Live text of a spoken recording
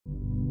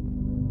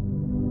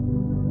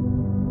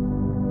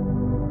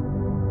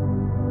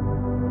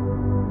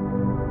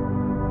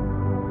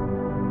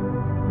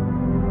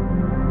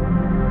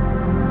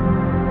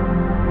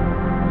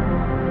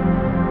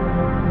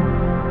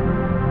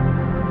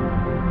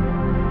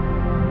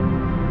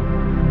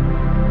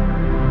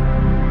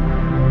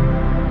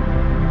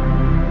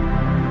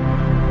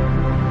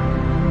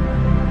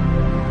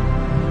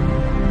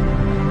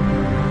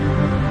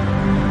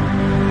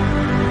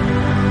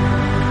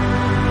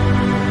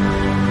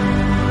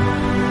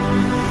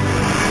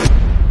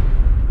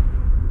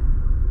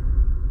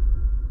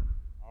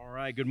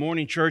right, good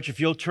morning, church. If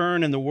you'll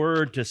turn in the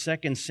Word to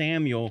 2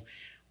 Samuel,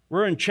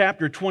 we're in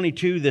chapter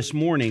 22 this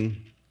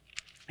morning,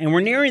 and we're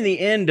nearing the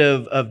end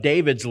of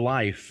David's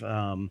life.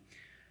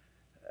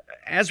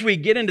 As we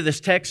get into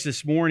this text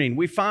this morning,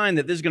 we find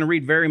that this is going to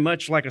read very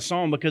much like a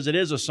psalm because it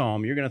is a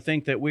psalm. You're going to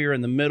think that we are in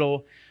the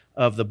middle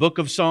of the book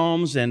of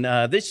Psalms, and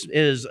this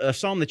is a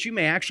psalm that you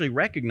may actually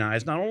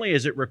recognize. Not only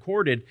is it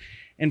recorded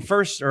in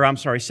 2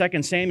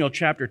 Samuel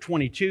chapter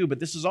 22, but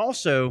this is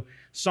also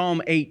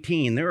Psalm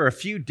 18. There are a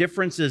few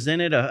differences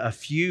in it, a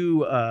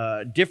few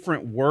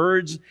different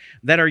words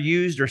that are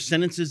used or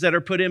sentences that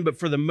are put in, but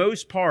for the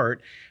most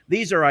part,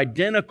 these are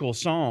identical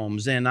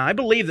psalms. And I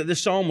believe that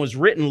this psalm was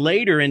written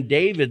later in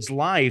David's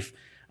life.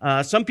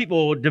 Some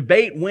people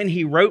debate when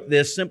he wrote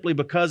this simply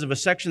because of a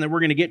section that we're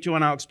going to get to,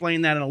 and I'll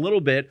explain that in a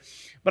little bit.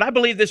 But I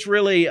believe this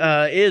really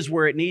is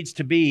where it needs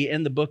to be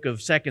in the book of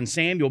 2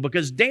 Samuel,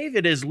 because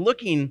David is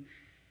looking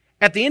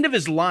at the end of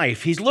his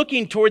life. He's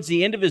looking towards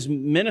the end of his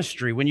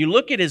ministry. When you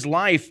look at his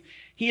life,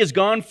 he has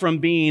gone from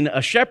being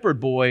a shepherd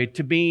boy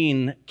to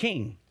being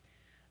king.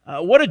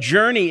 What a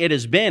journey it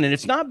has been. And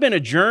it's not been a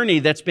journey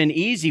that's been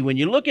easy. When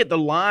you look at the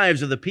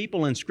lives of the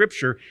people in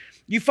Scripture,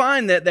 you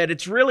find that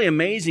it's really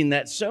amazing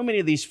that so many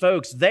of these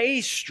folks, they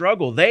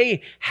struggle.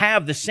 They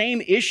have the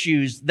same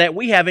issues that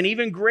we have and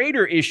even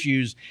greater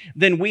issues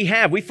than we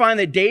have. We find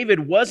that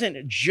David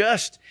wasn't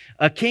just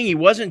a king. He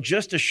wasn't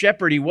just a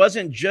shepherd. He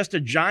wasn't just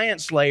a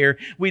giant slayer.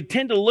 We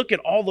tend to look at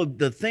all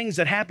the things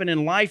that happen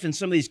in life and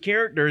some of these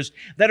characters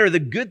that are the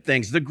good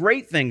things, the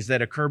great things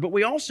that occur. But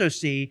we also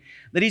see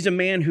that he's a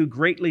man who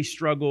greatly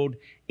struggled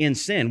in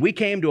sin. We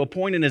came to a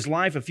point in his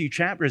life a few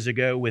chapters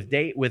ago with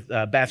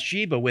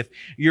Bathsheba, with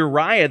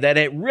Uriah, that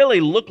it really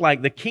looked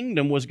like the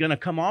kingdom was going to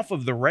come off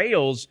of the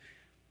rails,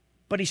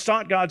 but he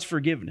sought God's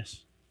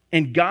forgiveness.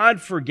 And God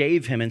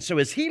forgave him. And so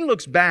as he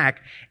looks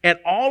back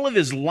at all of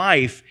his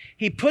life,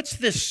 he puts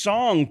this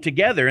song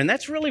together. And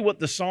that's really what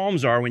the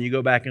Psalms are when you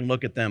go back and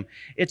look at them.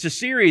 It's a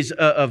series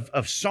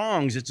of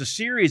songs. It's a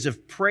series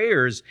of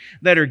prayers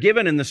that are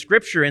given in the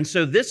Scripture. And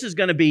so this is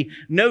going to be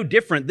no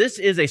different. This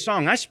is a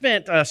song. I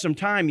spent some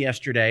time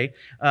yesterday.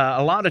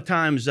 A lot of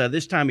times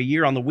this time of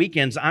year on the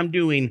weekends, I'm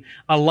doing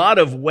a lot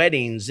of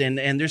weddings. And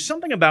there's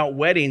something about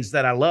weddings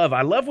that I love.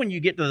 I love when you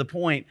get to the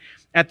point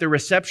at the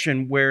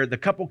reception where the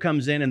couple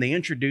comes in and they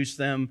introduce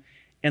them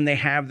and they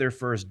have their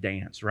first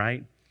dance,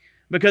 right?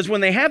 Because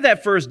when they have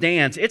that first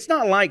dance, it's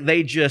not like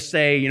they just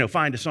say,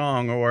 find a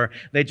song, or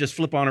they just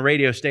flip on a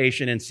radio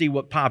station and see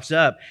what pops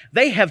up.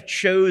 They have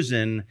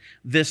chosen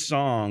this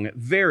song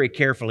very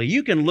carefully.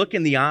 You can look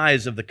in the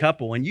eyes of the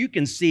couple and you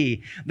can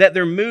see that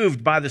they're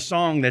moved by the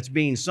song that's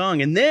being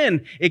sung. And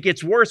then it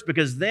gets worse,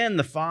 because then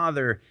the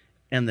father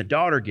and the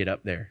daughter get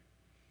up there.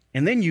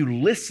 And then you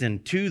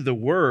listen to the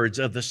words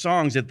of the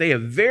songs that they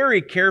have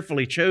very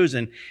carefully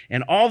chosen.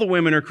 And all the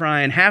women are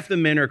crying, half the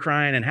men are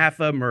crying, and half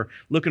of them are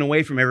looking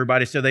away from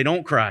everybody so they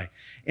don't cry.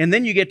 And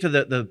then you get to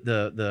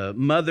the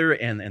mother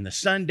and the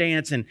son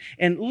dance. And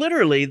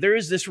literally there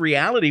is this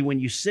reality when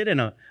you sit in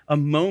a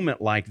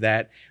moment like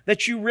that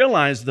you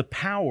realize the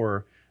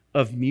power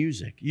of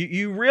music.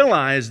 You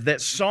realize that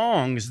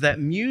songs, that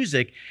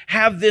music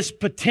have this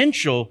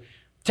potential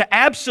to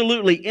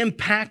absolutely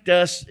impact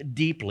us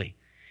deeply.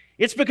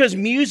 It's because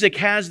music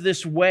has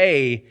this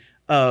way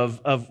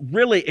of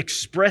really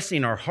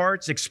expressing our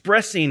hearts,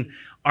 expressing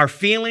our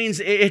feelings.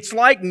 It's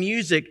like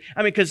music.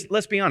 Because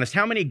let's be honest,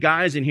 how many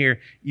guys in here,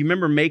 you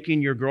remember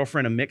making your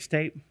girlfriend a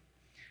mixtape?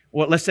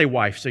 Well, let's say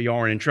wife, so y'all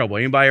aren't in trouble.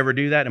 Anybody ever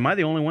do that? Am I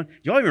the only one? Do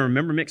y'all even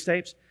remember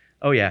mixtapes?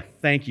 Oh yeah,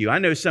 thank you. I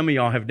know some of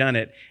y'all have done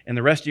it, and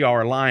the rest of y'all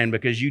are lying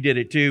because you did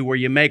it too, where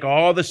you make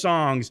all the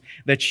songs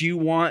that you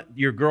want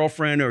your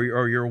girlfriend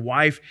or your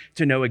wife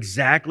to know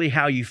exactly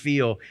how you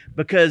feel,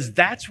 because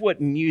that's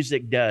what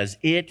music does.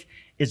 It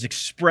is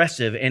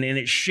expressive and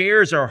it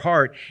shares our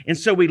heart. And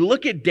so we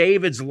look at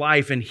David's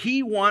life, and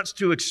he wants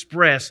to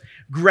express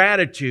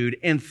gratitude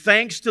and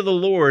thanks to the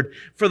Lord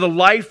for the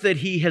life that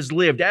he has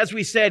lived. As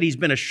we said, he's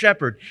been a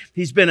shepherd.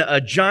 He's been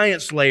a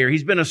giant slayer.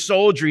 He's been a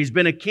soldier. He's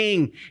been a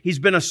king. He's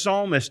been a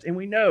psalmist. And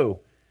we know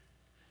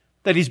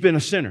that he's been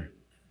a sinner.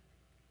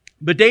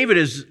 But David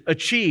has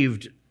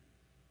achieved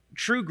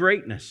true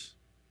greatness.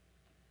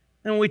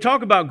 And when we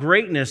talk about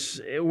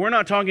greatness, we're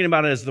not talking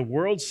about it as the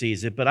world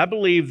sees it, but I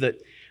believe that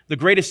the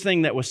greatest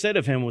thing that was said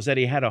of him was that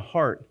he had a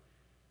heart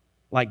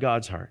like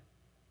God's heart.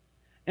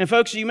 And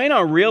folks, you may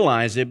not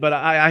realize it,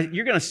 but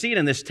you're going to see it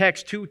in this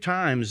text 2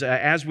 times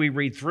as we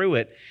read through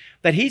it,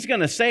 that he's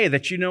going to say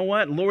that, you know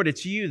what, Lord,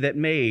 it's you that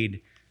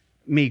made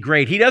me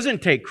great. He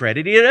doesn't take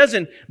credit. He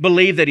doesn't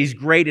believe that he's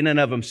great in and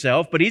of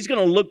himself, but he's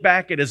going to look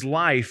back at his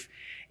life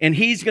and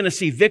he's going to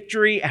see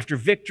victory after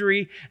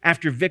victory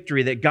after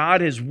victory that God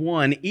has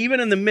won,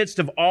 even in the midst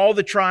of all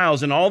the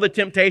trials and all the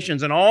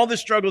temptations and all the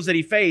struggles that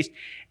he faced.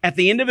 At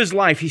the end of his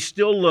life, he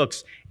still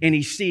looks and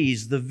he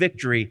sees the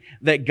victory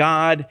that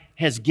God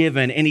has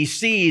given. And he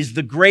sees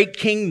the great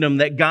kingdom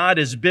that God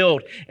has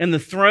built and the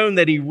throne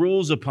that he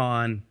rules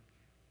upon.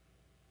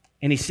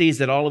 And he sees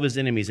that all of his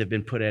enemies have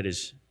been put at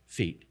his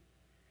feet.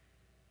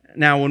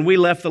 Now, when we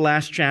left the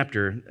last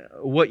chapter,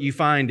 what you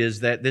find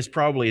is that this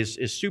probably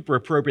is super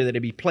appropriate that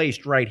it be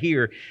placed right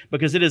here,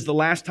 because it is the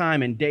last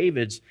time in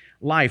David's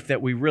life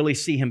that we really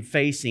see him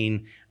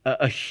facing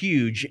a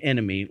huge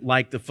enemy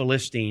like the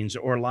Philistines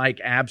or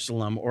like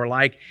Absalom or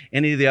like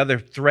any of the other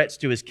threats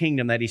to his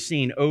kingdom that he's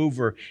seen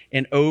over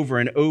and over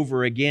and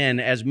over again.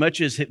 As much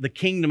as the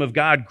kingdom of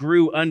God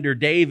grew under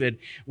David,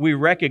 we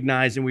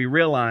recognize and we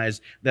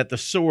realize that the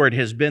sword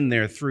has been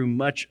there through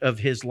much of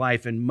his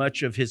life and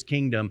much of his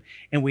kingdom.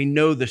 And we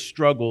know the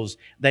struggles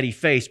that he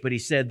faced. But he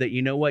said that,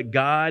 you know what?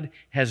 God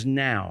has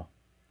now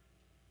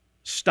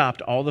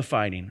stopped all the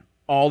fighting,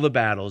 all the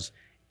battles,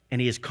 and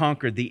he has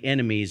conquered the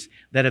enemies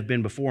that have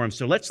been before him.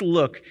 So let's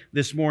look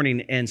this morning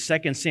in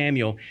 2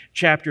 Samuel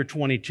chapter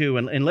 22,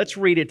 and let's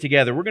read it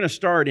together. We're going to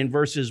start in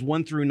verses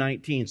 1 through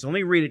 19. So let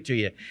me read it to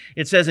you.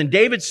 It says, "And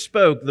David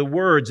spoke the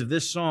words of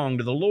this song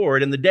to the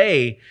Lord in the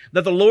day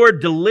that the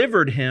Lord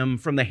delivered him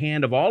from the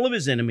hand of all of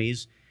his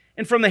enemies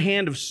and from the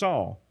hand of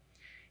Saul.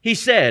 He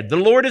said, 'The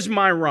Lord is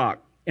my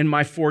rock and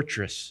my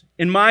fortress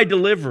and my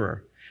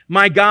deliverer,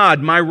 my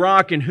God, my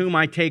rock in whom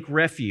I take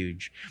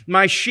refuge,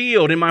 my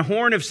shield and my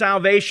horn of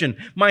salvation,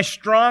 my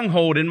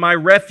stronghold and my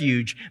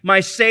refuge, my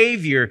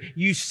Savior.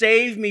 You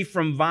save me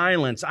from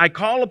violence. I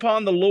call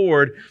upon the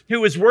Lord,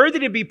 who is worthy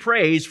to be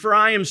praised, for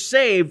I am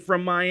saved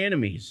from my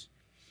enemies.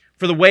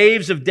 For the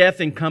waves of death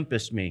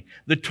encompassed me.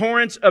 The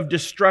torrents of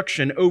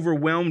destruction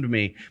overwhelmed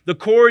me. The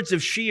cords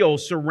of Sheol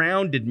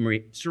surrounded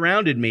me.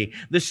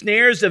 The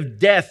snares of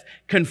death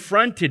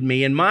confronted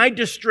me. In my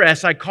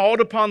distress, I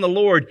called upon the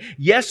Lord.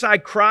 Yes, I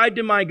cried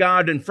to my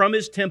God, and from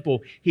his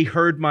temple, he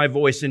heard my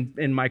voice,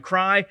 and my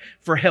cry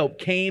for help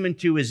came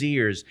into his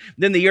ears.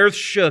 Then the earth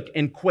shook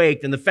and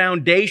quaked, and the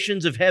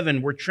foundations of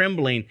heaven were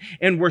trembling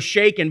and were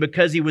shaken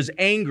because he was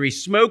angry.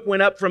 Smoke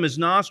went up from his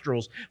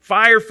nostrils.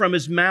 Fire from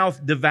his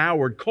mouth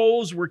devoured. Coals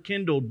were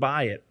kindled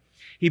by it.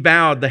 He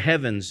bowed the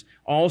heavens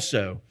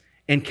also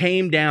and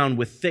came down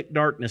with thick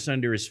darkness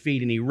under his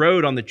feet. And he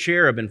rode on the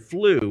cherub and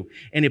flew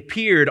and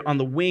appeared on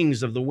the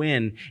wings of the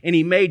wind. And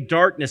he made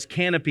darkness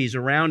canopies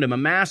around him, a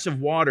mass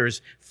of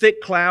waters, thick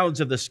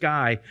clouds of the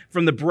sky.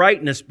 From the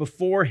brightness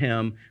before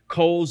him,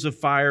 coals of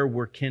fire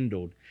were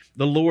kindled.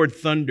 The Lord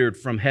thundered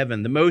from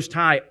heaven. The Most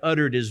High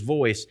uttered his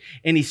voice,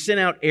 and he sent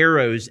out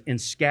arrows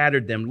and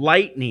scattered them,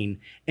 lightning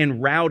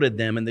and routed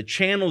them. And the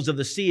channels of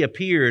the sea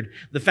appeared.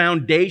 The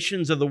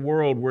foundations of the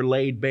world were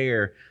laid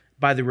bare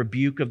by the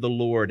rebuke of the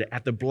Lord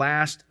at the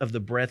blast of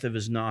the breath of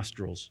his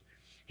nostrils.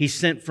 He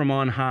sent from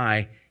on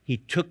high. He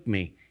took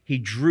me. He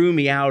drew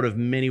me out of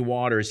many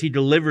waters. He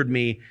delivered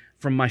me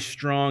from my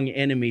strong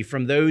enemy,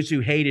 from those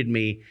who hated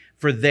me,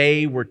 for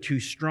they were too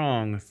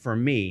strong for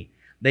me.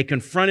 They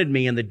confronted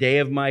me in the day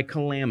of my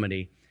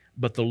calamity,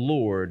 but the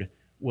Lord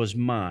was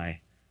my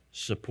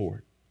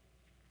support."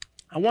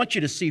 I want you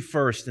to see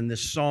first in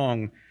this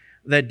song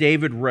that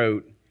David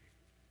wrote,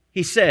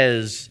 he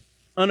says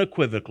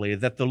unequivocally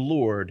that the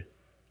Lord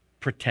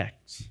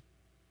protects.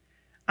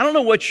 I don't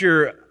know what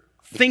your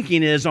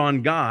thinking is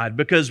on God,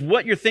 because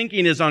what your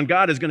thinking is on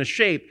God is going to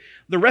shape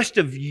the rest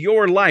of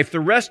your life, the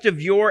rest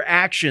of your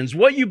actions.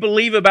 What you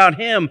believe about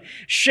him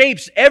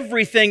shapes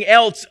everything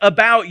else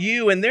about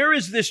you. And there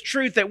is this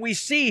truth that we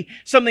see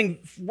something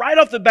right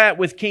off the bat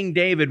with King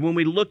David when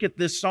we look at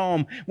this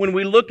psalm, when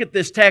we look at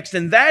this text,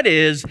 and that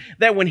is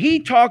that when he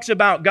talks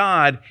about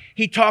God,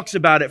 he talks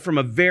about it from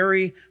a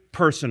very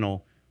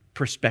personal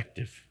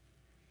perspective.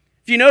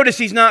 If you notice,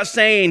 he's not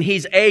saying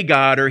he's a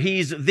God or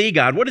he's the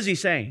God. What is he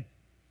saying?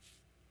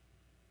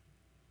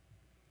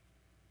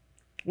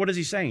 What is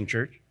he saying,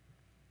 church?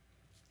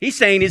 He's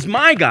saying he's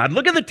my God.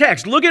 Look at the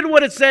text. Look at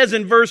what it says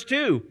in verse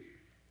 2.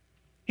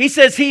 He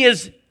says he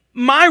is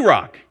my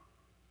rock.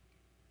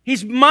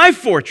 He's my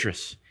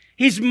fortress.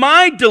 He's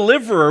my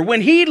deliverer.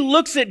 When he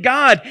looks at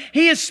God,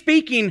 he is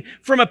speaking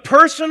from a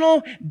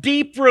personal,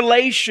 deep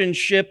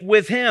relationship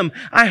with him.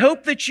 I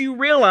hope that you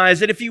realize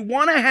that if you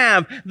want to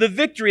have the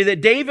victory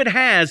that David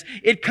has,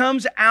 it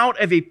comes out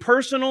of a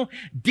personal,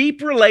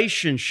 deep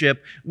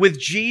relationship with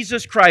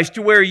Jesus Christ,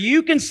 to where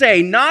you can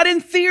say, not in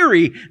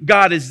theory,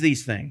 God is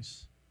these things.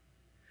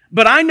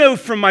 But I know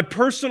from my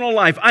personal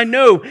life, I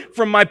know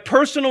from my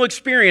personal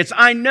experience,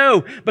 I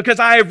know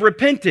because I have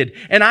repented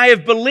and I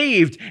have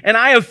believed and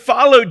I have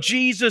followed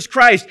Jesus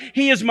Christ.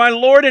 He is my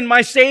Lord and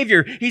my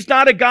Savior. He's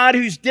not a God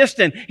who's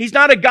distant. He's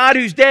not a God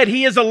who's dead.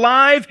 He is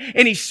alive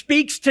and He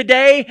speaks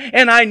today,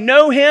 and I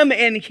know Him,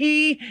 and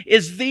He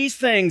is these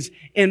things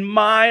in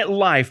my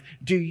life.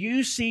 Do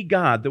you see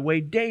God the way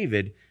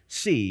David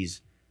sees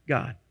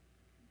God?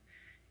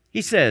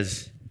 He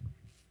says,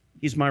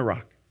 He's my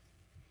rock.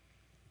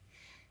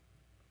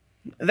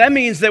 That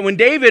means that when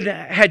David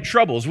had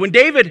troubles, when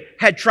David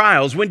had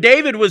trials, when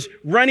David was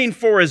running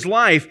for his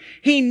life,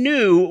 he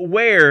knew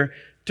where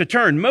to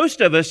turn. Most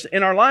of us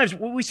in our lives,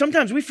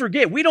 sometimes we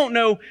forget. We don't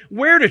know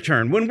where to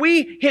turn. When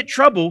we hit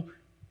trouble,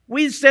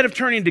 we, instead of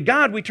turning to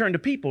God, we turn to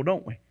people,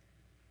 don't we?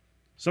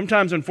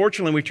 Sometimes,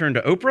 unfortunately, we turn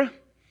to Oprah.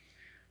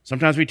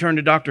 Sometimes we turn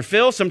to Dr.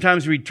 Phil.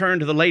 Sometimes we turn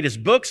to the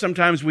latest book.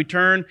 Sometimes we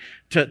turn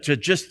to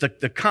just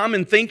the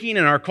common thinking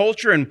in our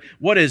culture and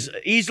what is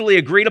easily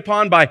agreed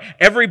upon by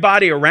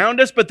everybody around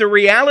us. But the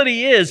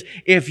reality is,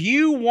 if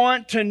you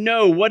want to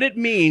know what it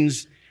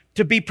means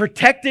to be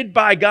protected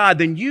by God,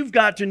 then you've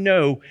got to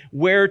know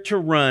where to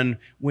run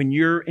when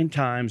you're in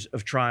times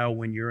of trial,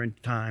 when you're in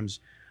times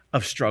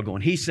of struggle.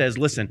 And he says,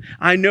 listen,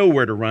 I know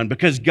where to run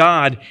because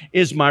God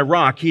is my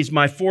rock. He's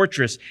my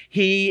fortress.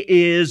 He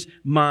is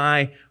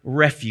my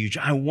refuge.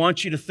 I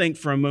want you to think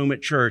for a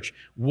moment, church,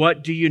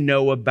 what do you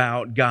know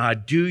about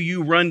God? Do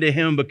you run to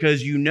Him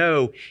because you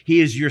know He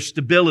is your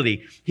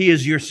stability? He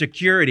is your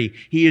security.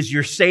 He is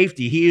your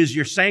safety. He is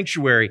your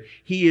sanctuary.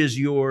 He is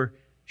your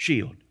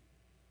shield.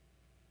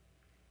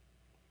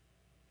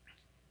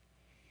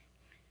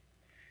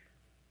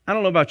 I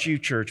don't know about you,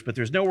 church, but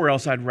there's nowhere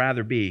else I'd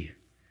rather be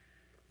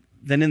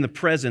than in the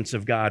presence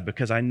of God,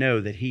 because I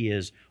know that He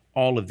is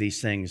all of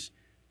these things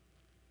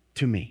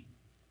to me.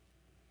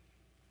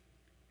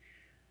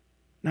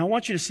 Now I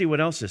want you to see what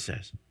else this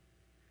says.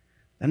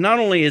 And not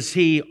only is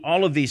He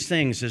all of these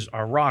things, as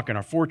our rock and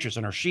our fortress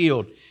and our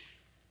shield,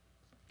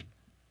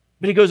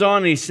 but he goes on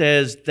and he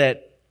says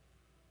that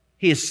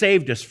He has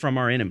saved us from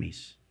our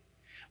enemies.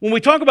 When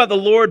we talk about the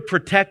Lord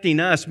protecting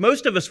us,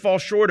 most of us fall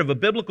short of a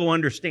biblical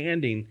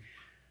understanding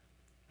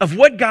of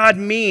what God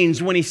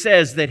means when He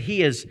says that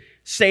He has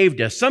saved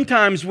us.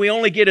 Sometimes we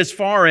only get as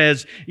far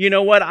as, you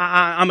know what,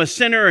 I'm a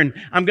sinner and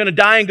I'm going to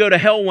die and go to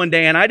hell one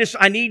day, and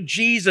I need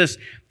Jesus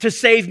to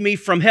save me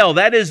from hell.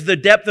 That is the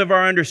depth of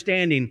our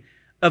understanding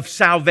of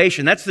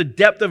salvation. That's the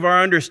depth of our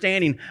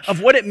understanding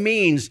of what it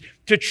means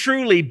to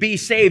truly be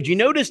saved. You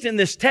noticed in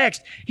this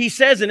text, he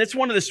says, and it's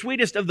one of the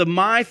sweetest of the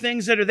my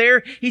things that are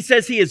there, he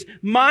says He is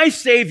my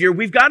Savior.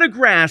 We've got to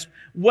grasp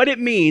what it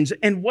means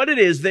and what it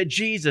is that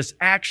Jesus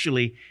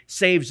actually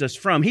saves us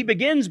from. He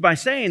begins by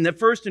saying that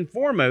first and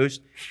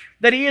foremost,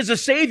 that He is a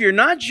Savior,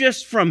 not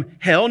just from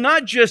hell,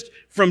 not just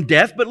from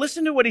death, but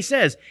listen to what He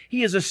says.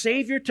 He is a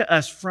Savior to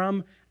us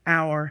from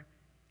our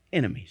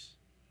enemies.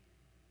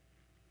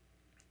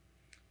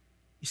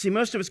 You see,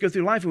 most of us go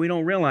through life and we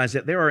don't realize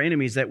that there are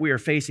enemies that we are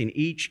facing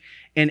each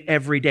and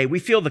every day. We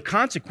feel the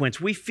consequence.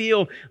 We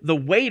feel the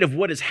weight of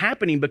what is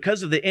happening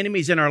because of the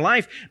enemies in our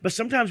life. But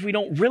sometimes we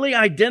don't really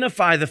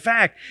identify the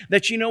fact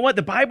that, you know what?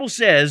 The Bible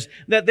says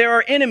that there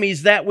are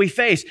enemies that we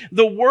face.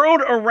 The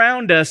world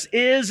around us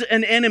is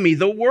an enemy.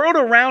 The world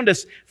around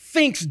us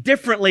thinks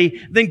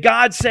differently than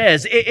God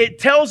says. It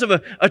tells of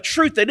a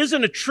truth that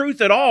isn't a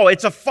truth at all.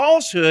 It's a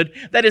falsehood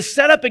that is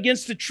set up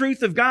against the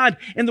truth of God.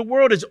 And the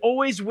world is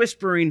always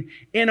whispering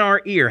in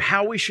our ear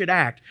how we should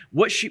act,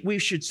 what we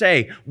should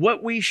say,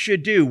 what we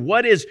should do,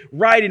 what is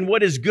right and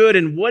what is good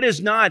and what is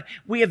not.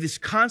 We have this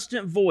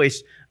constant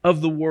voice of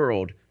the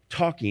world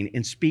talking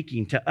and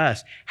speaking to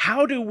us.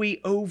 How do we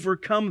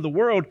overcome the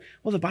world?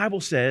 Well, the Bible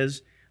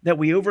says that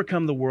we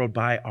overcome the world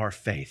by our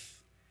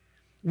faith.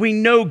 We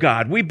know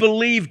God. We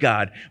believe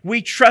God.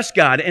 We trust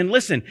God. And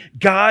listen,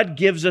 God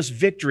gives us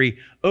victory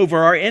over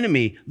our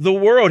enemy, the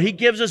world. He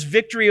gives us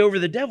victory over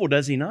the devil,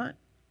 does He not?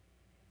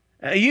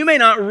 You may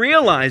not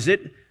realize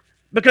it,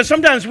 because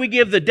sometimes we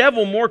give the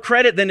devil more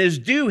credit than is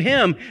due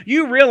him.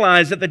 You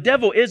realize that the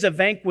devil is a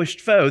vanquished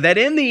foe, that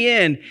in the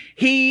end,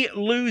 he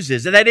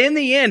loses, that in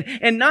the end,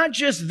 and not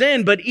just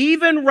then, but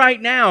even right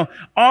now,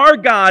 our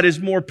God is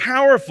more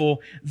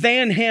powerful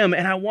than him.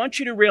 And I want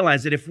you to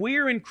realize that if we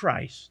are in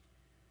Christ,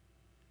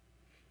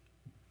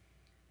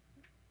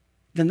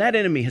 then that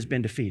enemy has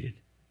been defeated.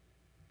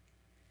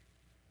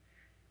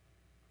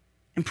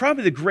 And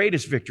probably the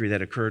greatest victory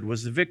that occurred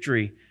was the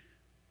victory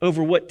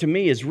over what to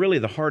me is really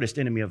the hardest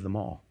enemy of them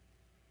all.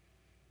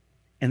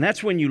 And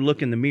that's when you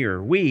look in the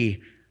mirror.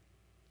 We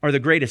are the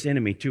greatest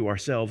enemy to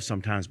ourselves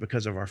sometimes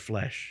because of our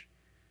flesh.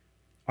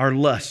 Our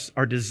lusts,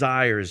 our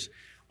desires,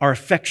 our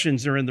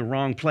affections are in the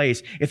wrong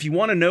place. If you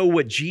want to know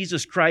what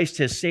Jesus Christ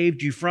has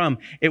saved you from,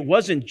 it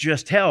wasn't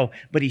just hell,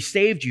 but He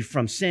saved you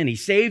from sin. He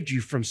saved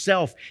you from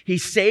self. He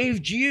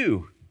saved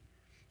you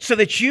so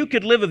that you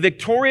could live a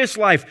victorious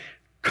life,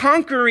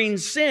 conquering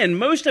sin.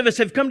 Most of us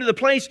have come to the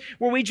place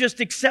where we just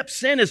accept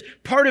sin as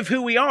part of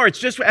who we are. It's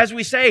just, as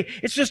we say,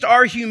 it's just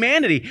our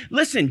humanity.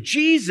 Listen,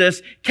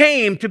 Jesus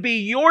came to be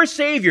your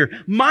Savior,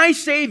 my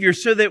Savior,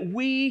 so that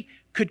we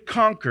could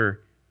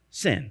conquer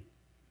sin.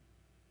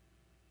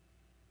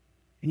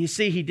 And you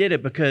see, He did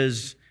it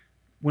because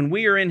when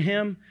we are in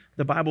Him,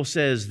 the Bible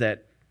says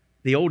that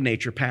the old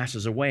nature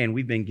passes away and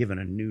we've been given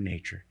a new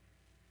nature.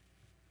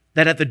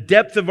 That at the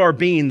depth of our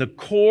being, the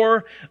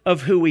core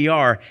of who we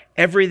are,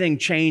 everything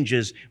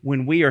changes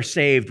when we are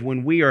saved,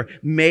 when we are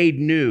made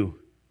new,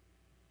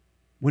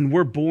 when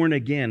we're born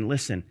again.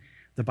 Listen,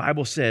 the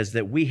Bible says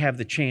that we have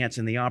the chance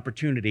and the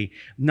opportunity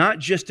not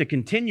just to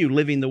continue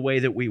living the way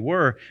that we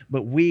were,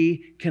 but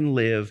we can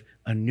live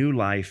a new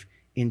life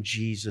in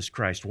Jesus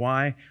Christ.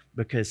 Why?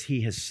 Because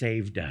He has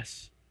saved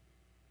us.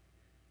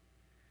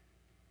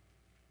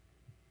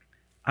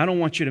 I don't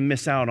want you to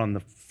miss out on the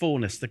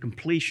fullness, the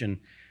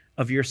completion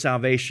of your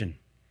salvation.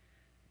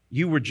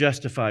 You were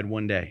justified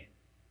one day.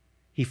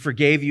 He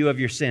forgave you of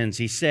your sins.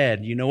 He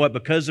said, you know what?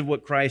 Because of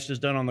what Christ has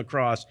done on the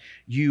cross,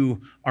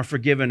 you are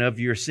forgiven of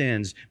your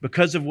sins.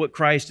 Because of what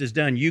Christ has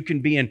done, you can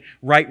be in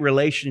right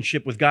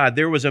relationship with God.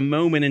 There was a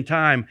moment in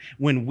time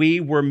when we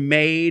were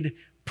made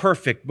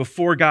perfect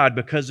before God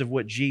because of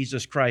what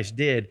Jesus Christ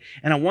did.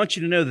 And I want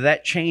you to know that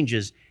that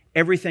changes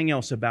everything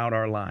else about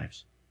our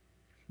lives.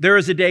 There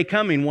is a day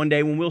coming one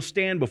day when we'll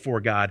stand before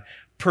God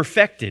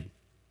perfected.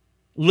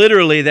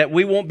 Literally, that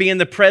we won't be in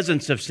the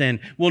presence of sin.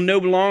 We'll no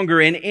longer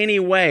in any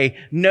way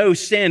know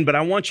sin. But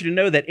I want you to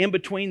know that in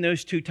between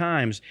those two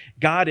times,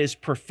 God is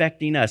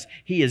perfecting us.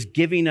 He is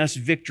giving us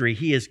victory.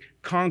 He is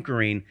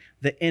conquering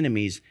the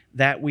enemies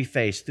that we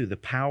face through the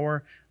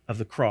power of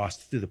the cross,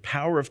 through the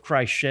power of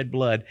Christ's shed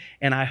blood.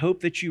 And I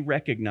hope that you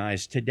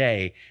recognize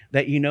today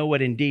that you know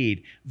what,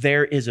 indeed,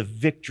 there is a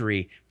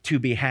victory to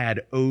be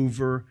had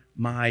over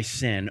my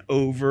sin,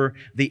 over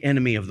the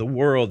enemy of the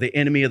world, the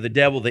enemy of the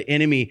devil, the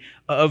enemy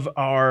of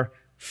our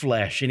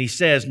flesh. And he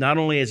says, not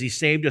only has he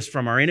saved us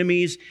from our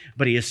enemies,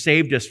 but he has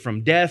saved us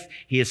from death.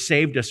 He has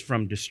saved us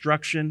from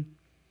destruction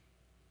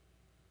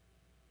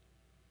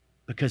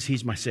because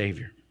he's my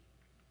Savior.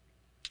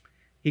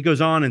 He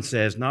goes on and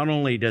says, not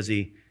only does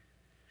he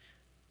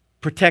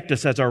protect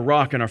us as our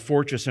rock and our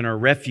fortress and our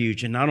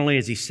refuge, and not only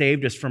has he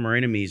saved us from our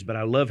enemies, but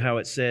I love how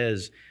it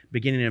says,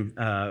 beginning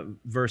in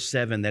verse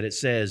 7, that it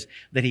says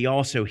that he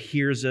also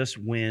hears us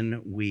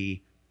when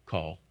we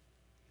call.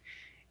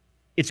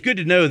 It's good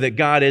to know that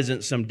God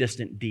isn't some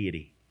distant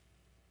deity.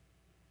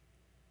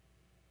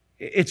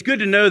 It's good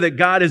to know that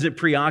God isn't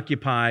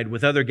preoccupied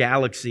with other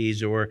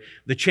galaxies or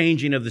the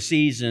changing of the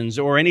seasons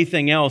or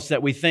anything else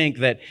that we think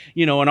that,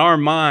 in our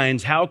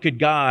minds, how could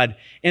God,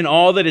 in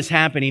all that is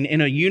happening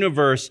in a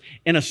universe,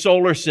 in a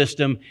solar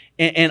system,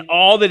 and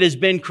all that has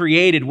been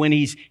created, when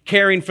he's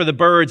caring for the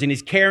birds and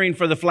he's caring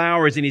for the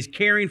flowers and he's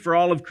caring for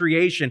all of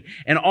creation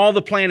and all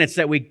the planets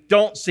that we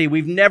don't see,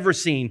 we've never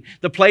seen,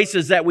 the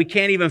places that we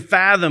can't even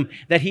fathom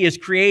that he has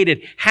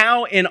created,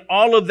 how in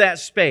all of that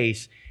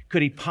space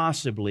could he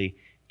possibly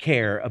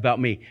care about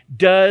me?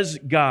 Does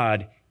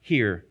God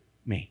hear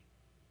me?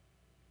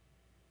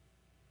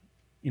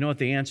 You know what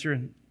the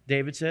answer,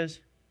 David says?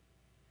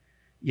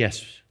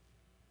 Yes.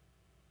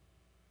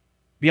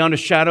 Beyond a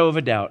shadow of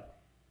a doubt,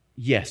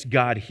 yes,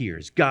 God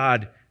hears.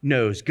 God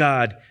knows.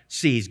 God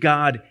sees.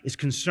 God is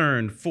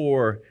concerned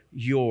for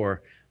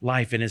your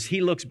life. And as he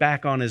looks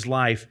back on his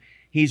life,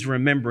 he's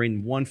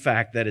remembering one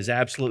fact that is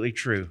absolutely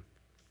true,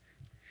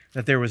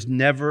 that there was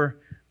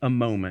never a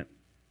moment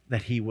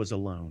that he was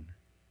alone.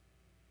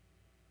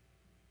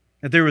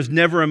 That there was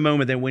never a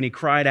moment that when he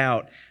cried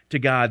out to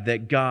God,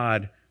 that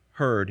God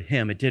heard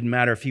him. It didn't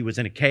matter if he was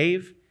in a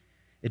cave.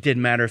 It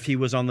didn't matter if he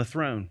was on the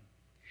throne.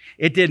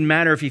 It didn't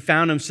matter if he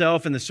found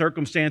himself in the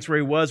circumstance where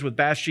he was with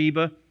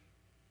Bathsheba.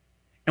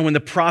 And when the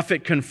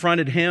prophet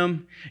confronted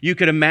him, you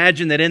could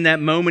imagine that in that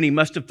moment he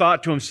must have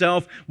thought to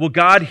himself, will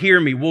God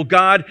hear me? Will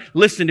God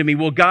listen to me?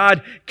 Will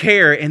God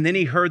care? And then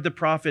he heard the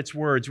prophet's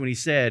words when he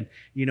said,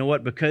 you know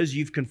what? Because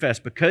you've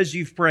confessed, because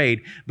you've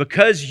prayed,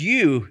 because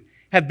you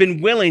have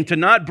been willing to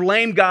not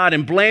blame God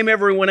and blame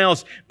everyone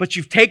else, but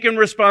you've taken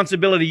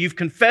responsibility, you've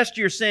confessed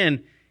your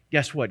sin,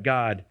 guess what?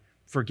 God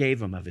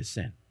forgave him of his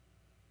sin.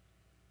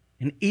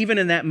 And even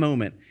in that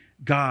moment,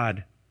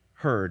 God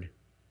heard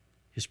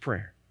his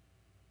prayer.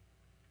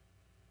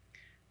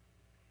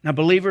 Now,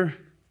 believer,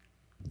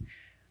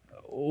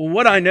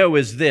 what I know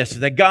is this,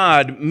 that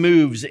God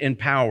moves in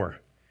power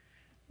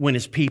when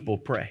his people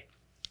pray.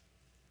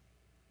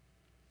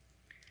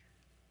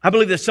 I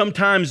believe that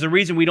sometimes the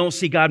reason we don't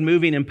see God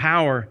moving in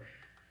power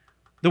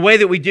the way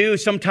that we do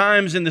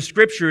sometimes in the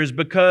Scripture is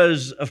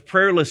because of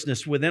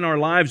prayerlessness within our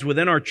lives,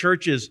 within our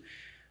churches,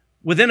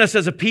 within us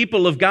as a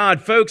people of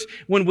God. Folks,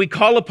 when we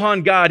call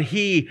upon God,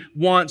 he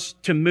wants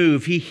to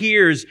move. He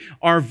hears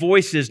our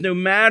voices. No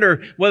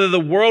matter whether the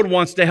world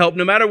wants to help,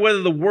 no matter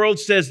whether the world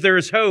says there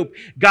is hope,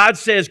 God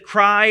says,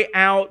 cry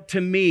out to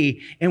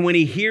me. And when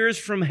he hears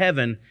from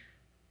heaven,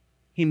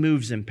 he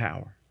moves in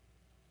power.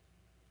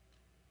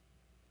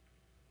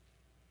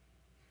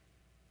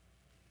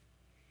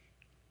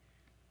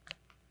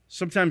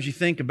 Sometimes you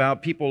think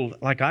about people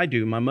like I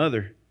do, my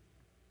mother.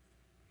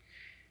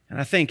 And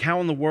I think, how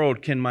in the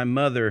world can my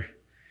mother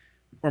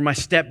or my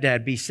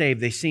stepdad be saved?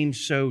 They seem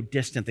so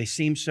distant. They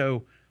seem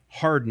so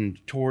hardened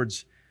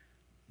towards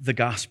the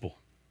gospel.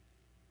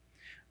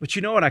 But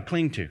you know what I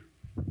cling to?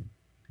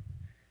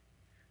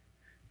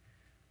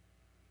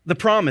 The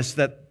promise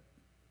that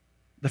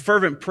the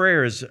fervent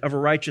prayers of a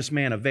righteous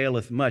man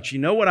availeth much. You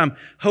know what I'm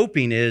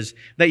hoping is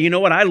that, you know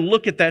what, I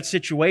look at that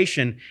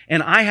situation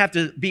and I have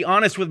to be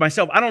honest with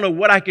myself. I don't know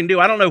what I can do.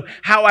 I don't know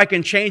how I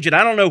can change it.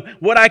 I don't know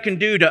what I can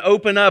do to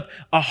open up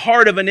a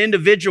heart of an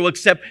individual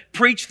except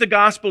preach the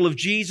gospel of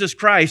Jesus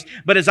Christ.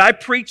 But as I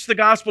preach the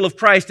gospel of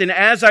Christ and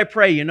as I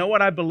pray, you know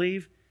what I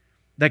believe?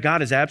 That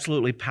God is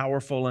absolutely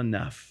powerful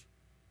enough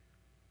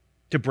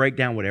to break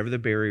down whatever the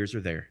barriers are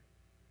there.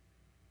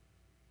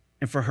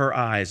 And for her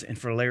eyes and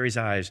for Larry's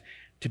eyes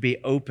to be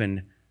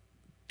open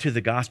to the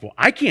gospel.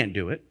 I can't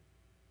do it,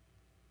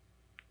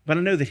 but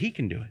I know that he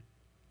can do it.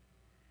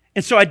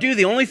 And so I do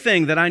the only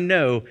thing that I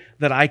know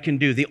that I can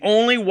do. The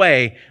only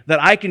way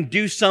that I can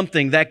do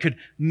something that could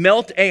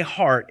melt a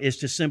heart is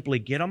to simply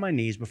get on my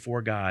knees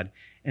before God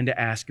and to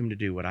ask Him to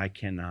do what I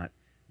cannot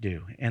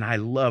do. And I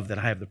love that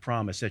I have the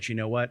promise that, you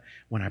know what?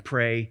 When I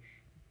pray,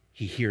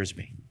 He hears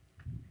me.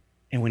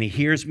 And when He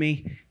hears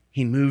me,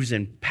 He moves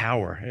in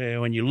power.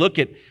 When you look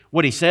at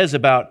what He says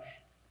about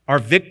our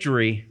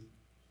victory,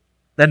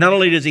 that not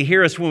only does He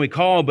hear us when we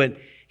call, but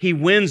He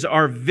wins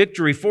our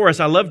victory for us.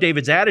 I love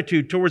David's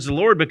attitude towards the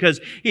Lord because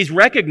he's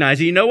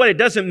recognizing, you know what? It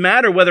doesn't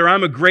matter whether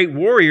I'm a great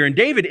warrior. And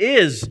David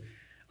is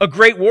a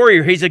great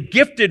warrior. He's a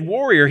gifted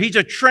warrior. He's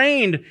a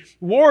trained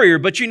warrior.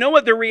 But you know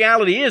what the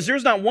reality is?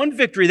 There's not one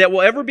victory that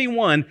will ever be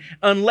won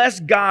unless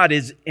God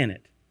is in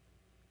it.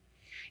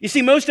 You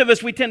see, most of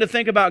us, we tend to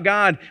think about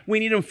God, we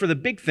need Him for the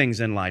big things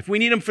in life. We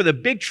need Him for the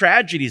big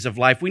tragedies of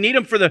life. We need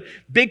Him for the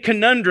big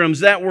conundrums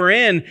that we're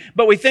in.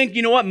 But we think,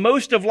 you know what,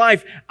 most of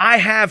life I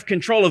have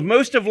control of.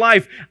 Most of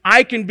life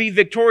I can be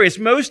victorious.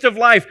 Most of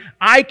life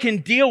I can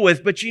deal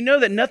with. But you know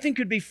that nothing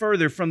could be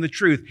further from the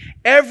truth.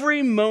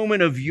 Every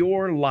moment of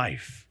your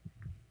life,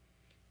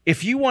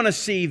 if you want to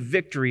see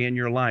victory in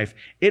your life,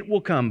 it will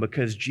come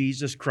because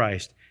Jesus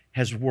Christ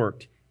has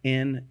worked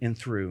in and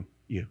through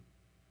you.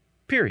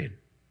 Period.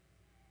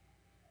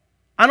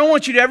 I don't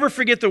want you to ever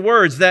forget the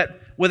words that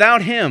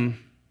without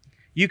Him,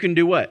 you can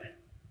do what?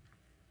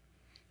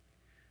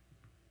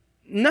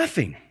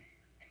 Nothing.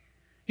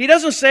 He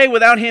doesn't say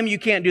without Him you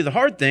can't do the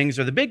hard things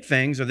or the big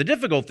things or the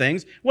difficult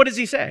things. What does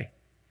He say?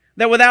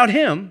 That without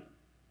Him,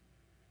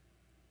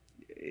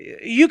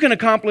 you can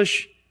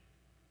accomplish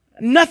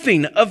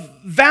nothing of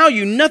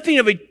value, nothing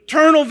of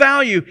eternal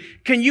value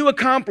can you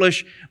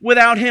accomplish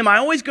without Him. I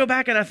always go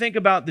back and I think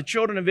about the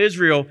children of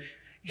Israel.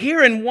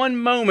 Here in one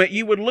moment,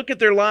 you would look at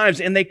their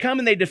lives and they come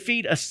and they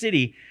defeat a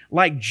city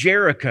like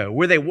Jericho,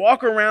 where they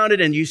walk around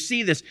it and you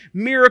see this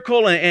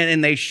miracle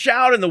and they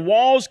shout and the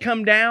walls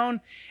come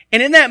down.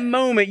 And in that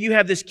moment, you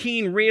have this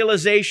keen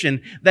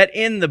realization that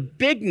in the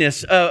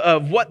bigness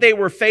of what they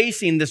were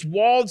facing, this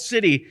walled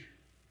city,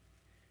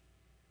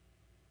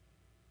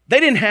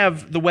 they didn't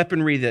have the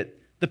weaponry that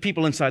the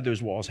people inside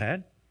those walls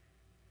had.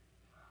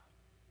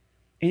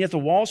 And yet the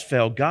walls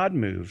fell, God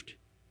moved.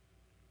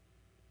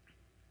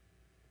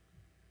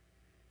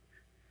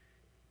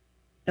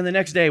 And the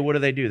next day, what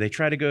do? They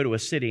try to go to a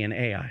city in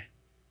Ai.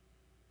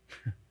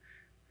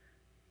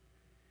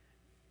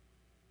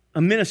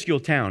 A minuscule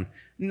town.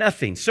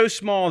 Nothing. So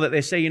small that they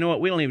say, you know what,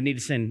 we don't even need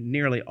to send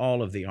nearly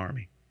all of the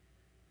army.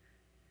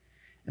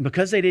 And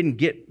because they didn't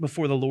get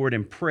before the Lord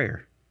in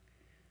prayer,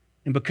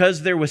 and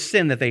because there was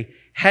sin that they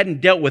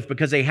hadn't dealt with,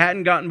 because they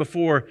hadn't gotten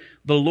before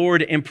the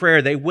Lord in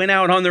prayer, they went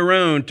out on their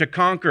own to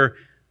conquer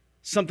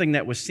something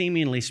that was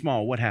seemingly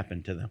small. What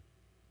happened to them?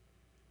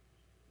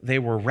 They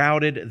were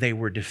routed, they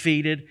were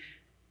defeated,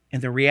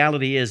 and the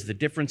reality is the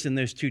difference in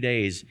those 2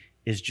 days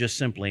is just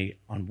simply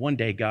on one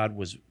day God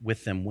was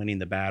with them winning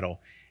the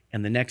battle,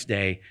 and the next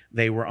day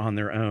they were on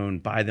their own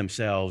by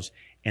themselves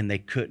and they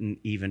couldn't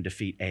even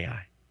defeat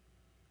Ai.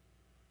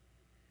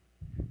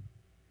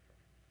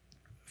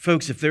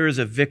 Folks, if there is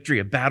a victory,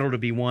 a battle to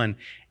be won,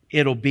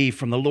 it'll be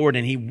from the Lord,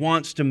 and He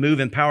wants to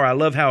move in power. I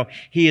love how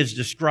He is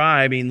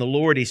describing the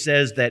Lord. He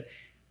says that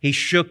He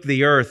shook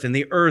the earth and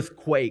the earth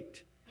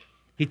quaked.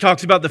 He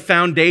talks about the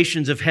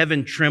foundations of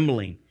heaven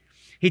trembling.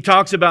 He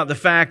talks about the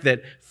fact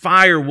that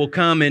fire will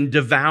come and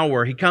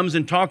devour. He comes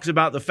and talks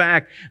about the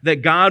fact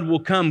that God will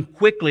come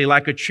quickly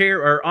like a chair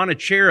or on a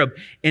cherub.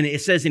 And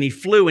it says, and He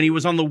flew and He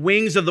was on the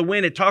wings of the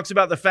wind. It talks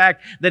about the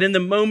fact that in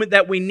the moment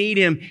that we need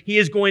Him, He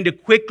is going to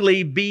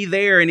quickly be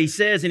there. And He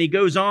says, and He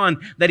goes on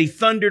that He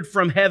thundered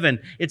from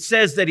heaven. It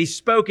says that He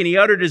spoke and He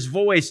uttered His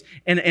voice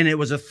and it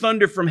was a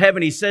thunder from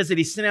heaven. He says that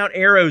He sent out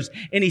arrows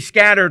and He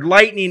scattered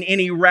lightning and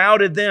He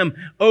routed them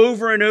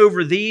over and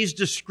over. These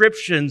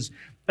descriptions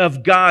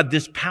of God,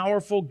 this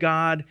powerful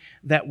God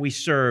that we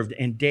served.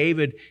 And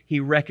David, he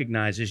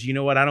recognizes, you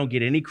know what, I don't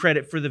get any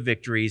credit for the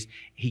victories.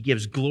 He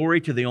gives glory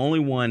to the only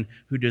one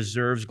who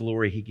deserves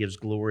glory. He gives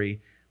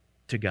glory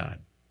to God.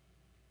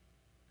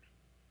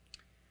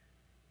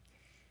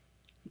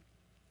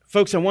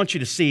 Folks, I want you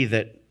to see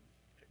that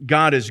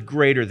God is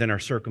greater than our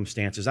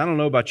circumstances. I don't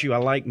know about you. I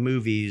like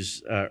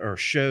movies or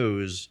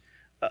shows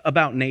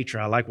about nature.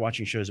 I like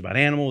watching shows about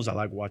animals. I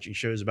like watching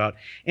shows about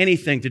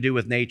anything to do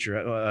with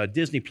nature.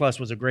 Disney Plus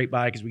was a great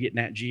buy because we get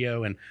Nat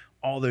Geo and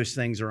all those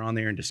things are on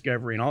there, and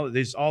Discovery and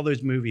all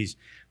those movies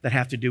that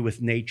have to do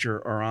with nature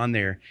are on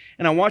there.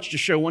 And I watched a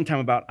show one time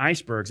about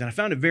icebergs, and I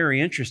found it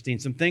very interesting,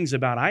 some things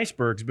about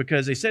icebergs,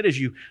 because they said as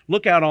you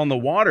look out on the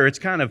water, it's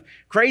kind of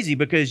crazy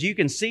because you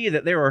can see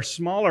that there are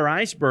smaller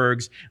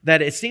icebergs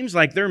that it seems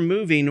like they're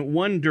moving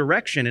one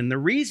direction. And the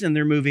reason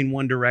they're moving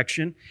one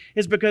direction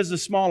is because the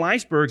small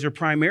icebergs are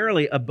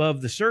primarily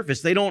above the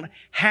surface. They don't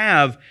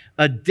have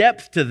a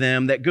depth to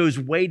them that goes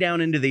way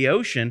down into the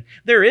ocean.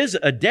 There is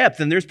a depth,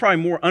 and there's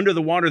probably more under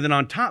the water than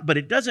on top, but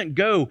it doesn't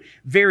go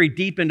very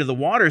deep into the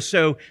water.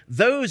 So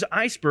those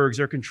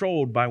icebergs are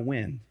controlled by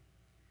wind.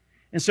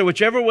 And so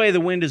whichever way the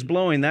wind is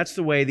blowing, that's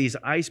the way these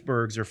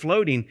icebergs are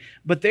floating.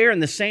 But there in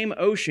the same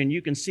ocean,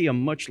 you can see a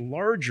much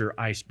larger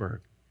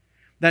iceberg.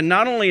 That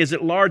not only is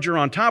it larger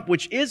on top,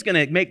 which is going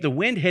to make the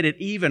wind hit it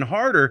even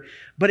harder,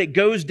 but it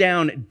goes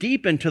down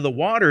deep into the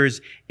waters.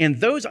 And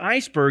those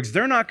icebergs,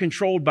 they're not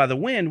controlled by the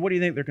wind. What do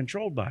you think they're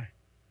controlled by?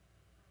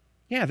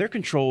 Yeah, they're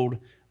controlled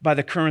by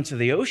the currents of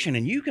the ocean.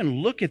 And you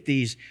can look at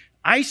these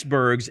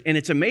icebergs, and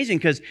it's amazing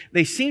because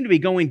they seem to be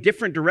going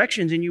different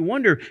directions, and you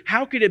wonder,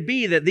 how could it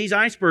be that these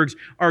icebergs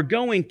are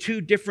going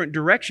two different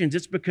directions?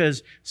 It's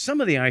because some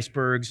of the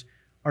icebergs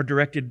are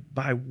directed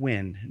by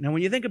wind. Now,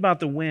 when you think about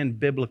the wind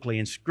biblically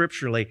and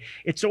scripturally,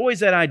 it's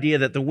always that idea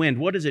that the wind,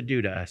 what does it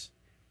do to us?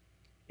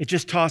 It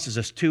just tosses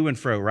us to and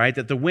fro, right?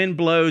 That the wind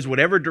blows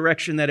whatever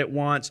direction that it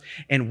wants,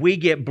 and we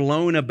get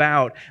blown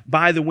about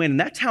by the wind. And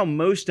that's how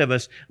most of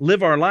us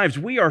live our lives.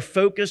 We are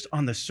focused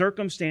on the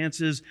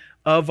circumstances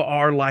of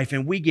our life,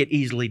 and we get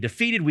easily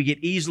defeated. We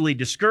get easily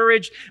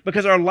discouraged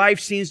because our life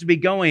seems to be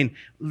going,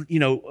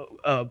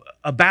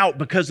 about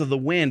because of the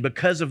wind,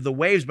 because of the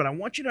waves. But I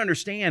want you to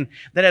understand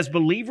that as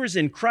believers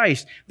in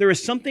Christ, there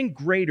is something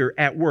greater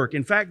at work.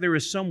 In fact, there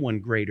is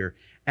someone greater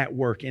at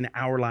work in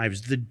our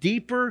lives. The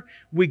deeper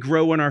we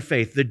grow in our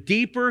faith, the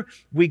deeper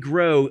we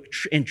grow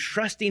in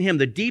trusting Him,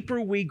 the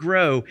deeper we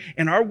grow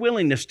in our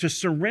willingness to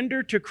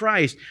surrender to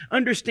Christ,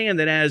 understand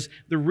that as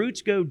the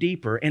roots go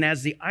deeper and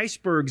as the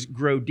icebergs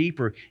grow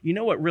deeper, you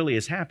know what really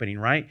is happening,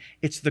 right?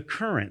 It's the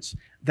currents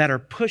that are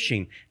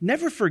pushing.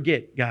 Never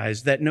forget,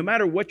 guys, that no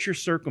matter what your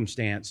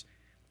circumstance,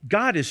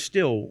 God is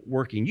still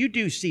working. You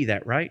do see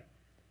that, right?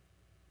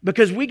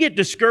 Because we get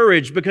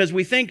discouraged because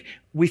we think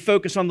we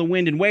focus on the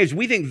wind and waves.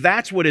 We think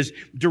that's what is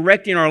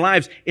directing our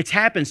lives. It's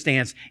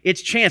happenstance.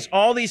 It's chance.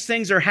 All these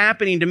things are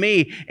happening to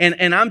me,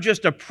 and I'm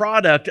just a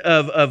product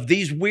of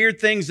these weird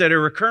things that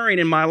are occurring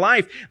in my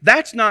life.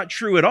 That's not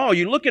true at all.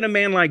 You look at a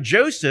man like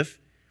Joseph,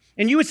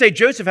 and you would say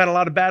Joseph had a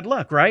lot of bad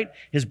luck, right?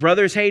 His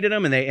brothers hated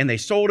him, and they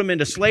sold him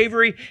into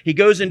slavery. He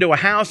goes into a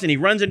house, and he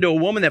runs into a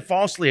woman that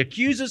falsely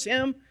accuses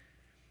him.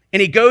 And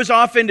he goes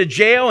off into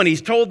jail, and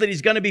he's told that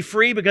he's going to be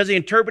free because he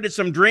interpreted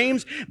some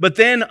dreams. But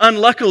then,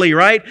 unluckily,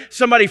 right,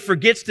 somebody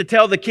forgets to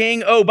tell the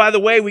king, oh, by the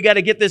way, we got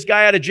to get this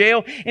guy out of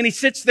jail. And he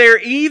sits there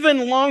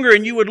even longer.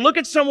 And you would look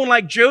at someone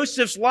like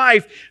Joseph's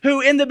life, who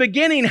in the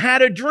beginning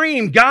had a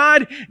dream.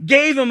 God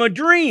gave him a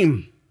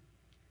dream.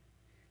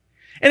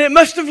 And it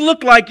must have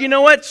looked like, you know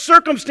what,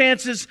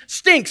 circumstances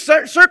stink.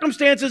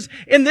 Circumstances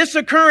in this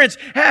occurrence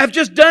have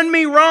just done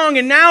me wrong.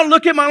 And now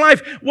look at my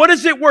life. What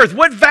is it worth?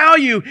 What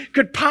value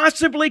could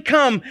possibly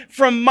come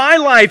from my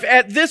life?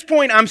 At this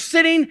point, I'm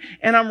sitting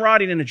and I'm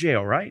rotting in a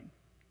jail, right?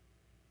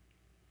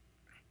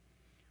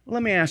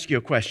 Let me ask you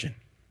a question.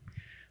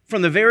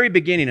 From the very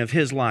beginning of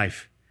his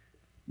life,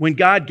 when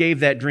God gave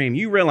that dream,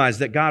 you realized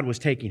that God was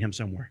taking him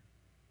somewhere.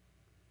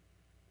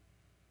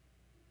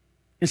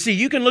 And see,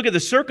 you can look at the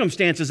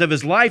circumstances of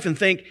his life and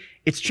think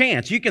it's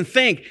chance. You can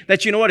think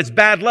that, you know what, it's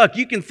bad luck.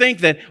 You can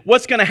think that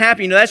what's going to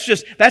happen, that's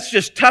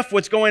just tough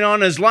what's going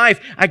on in his life.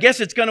 I guess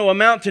it's going to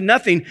amount to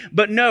nothing.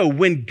 But no,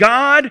 when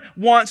God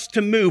wants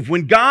to move,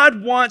 when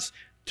God wants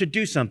to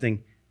do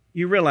something,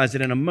 you realize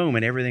that in a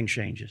moment, everything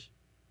changes.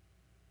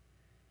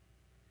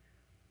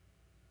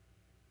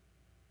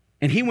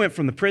 And he went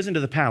from the prison to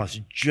the palace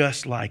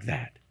just like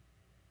that.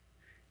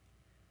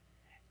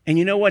 And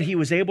you know what? He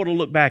was able to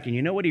look back, and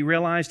you know what he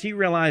realized? He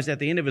realized at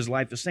the end of his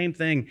life the same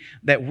thing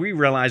that we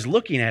realized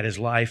looking at his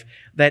life,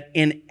 that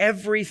in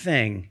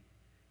everything,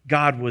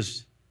 God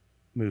was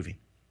moving,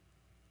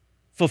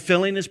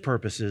 fulfilling his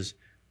purposes,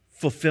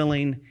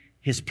 fulfilling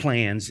his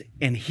plans,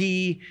 and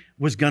he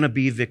was going to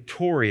be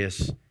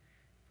victorious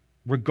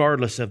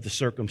regardless of the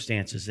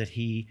circumstances that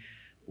he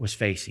was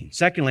facing.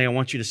 Secondly, I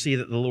want you to see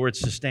that the Lord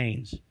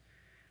sustains.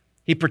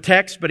 He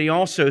protects, but he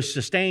also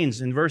sustains.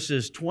 In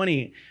verses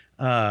 20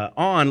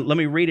 let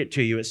me read it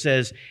to you. It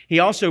says, He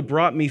also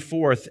brought me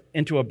forth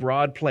into a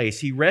broad place.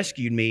 He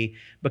rescued me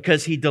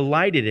because He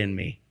delighted in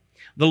me.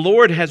 The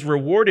Lord has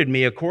rewarded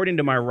me according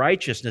to my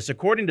righteousness,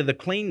 according to the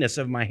cleanness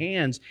of my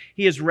hands.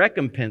 He has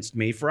recompensed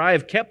me, for I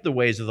have kept the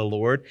ways of the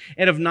Lord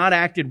and have not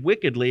acted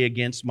wickedly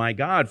against my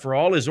God. For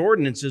all His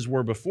ordinances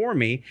were before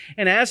me,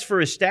 and as for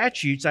His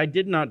statutes, I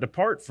did not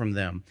depart from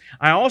them.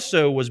 I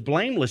also was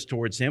blameless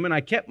towards Him, and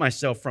I kept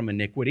myself from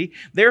iniquity.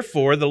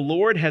 Therefore, the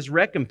Lord has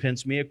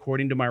recompensed me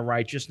according to my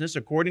righteousness,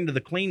 according to the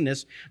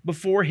cleanness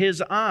before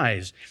His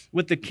eyes.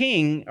 With the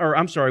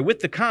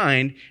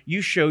kind,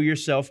 you show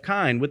yourself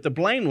kind. With the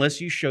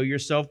blameless, you show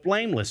yourself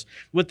blameless.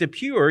 With the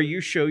pure, you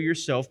show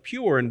yourself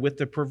pure. And with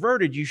the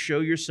perverted, you show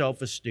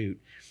yourself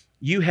astute.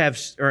 You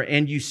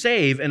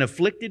save an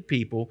afflicted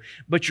people,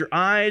 but your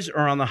eyes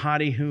are on the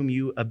haughty whom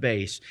you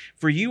abase.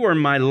 For you are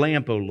my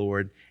lamp, O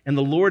Lord, and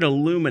the Lord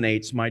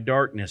illuminates my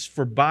darkness.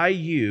 For by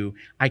you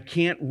I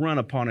can run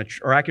upon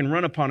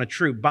a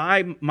troop.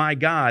 By my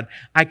God,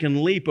 I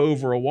can leap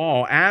over a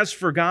wall. As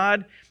for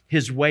God,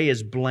 His way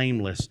is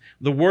blameless.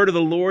 The word of the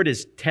Lord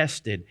is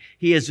tested.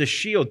 He is a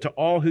shield to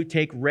all who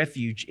take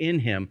refuge in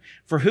Him.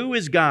 For who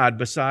is God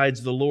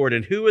besides the Lord?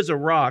 And who is a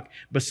rock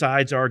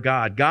besides our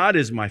God? God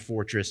is my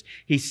fortress.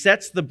 He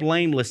sets the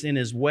blameless in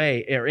His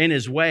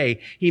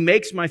way, He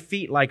makes my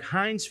feet like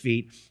hinds'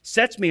 feet,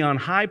 sets me on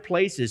high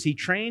places. He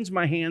trains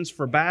my hands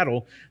for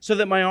battle so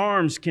that my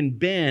arms can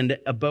bend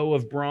a bow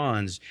of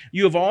bronze.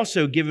 You have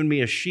also given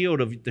me the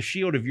shield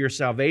of your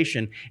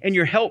salvation, and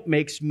your help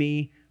makes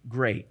me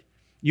great.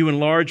 You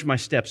enlarged my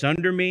steps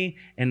under me,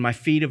 and my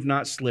feet have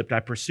not slipped. I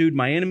pursued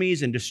my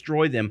enemies and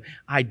destroyed them,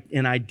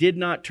 and I did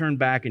not turn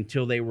back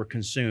until they were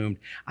consumed.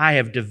 I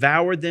have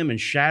devoured them and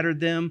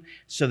shattered them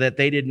so that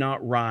they did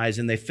not rise,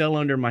 and they fell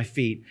under my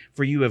feet.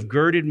 For you have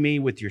girded me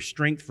with your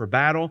strength for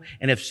battle,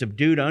 and have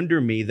subdued under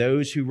me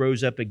those who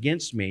rose up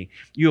against me.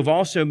 You have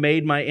also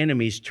made my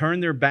enemies turn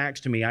their backs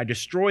to me. I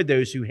destroyed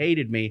those who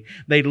hated me.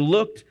 They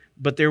looked,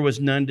 but there was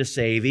none to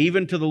save,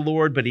 even to the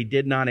Lord, but He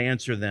did not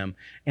answer them.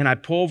 And I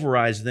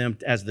pulverized them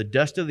as the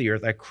dust of the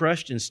earth. I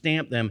crushed and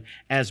stamped them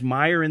as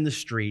mire in the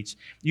streets.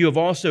 You have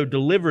also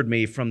delivered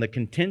me from the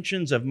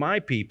contentions of my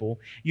people.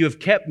 You have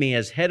kept me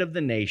as head of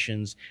the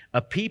nations.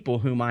 A people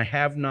whom I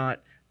have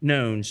not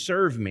known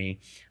serve me.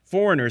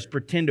 Foreigners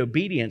pretend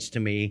obedience to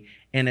me,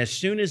 and as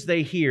soon as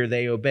they hear,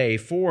 they obey.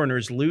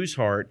 Foreigners lose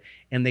heart,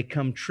 and they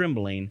come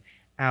trembling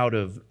out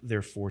of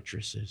their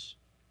fortresses.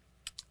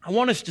 I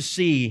want us to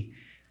see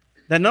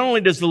that not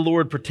only does the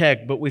Lord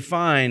protect, but we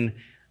find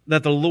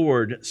that the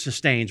Lord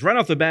sustains. Right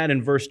off the bat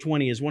in verse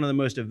 20 is one of the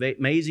most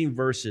amazing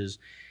verses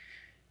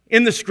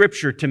in the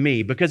Scripture to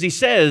me, because He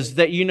says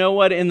that, you know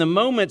what, in the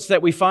moments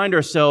that we find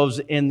ourselves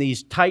in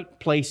these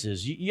tight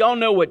places, y'all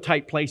know what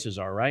tight places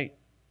are, right?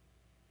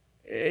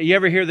 You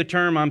ever hear the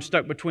term, I'm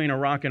stuck between a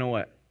rock and a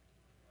what?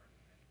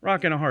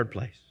 Rock and a hard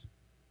place.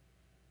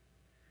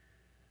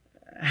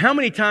 How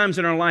many times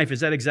in our life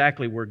is that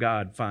exactly where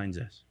God finds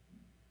us?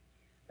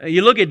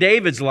 You look at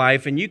David's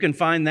life, and you can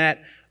find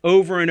that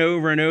over and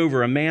over and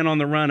over. A man on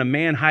the run, a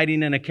man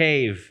hiding in a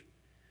cave,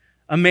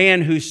 a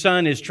man whose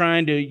son is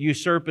trying to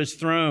usurp his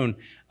throne,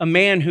 a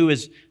man who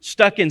is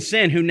stuck in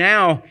sin, who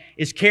now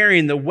is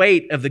carrying the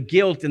weight of the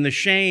guilt and the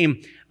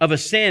shame of a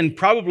sin,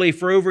 probably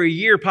for over a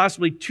year,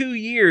 possibly 2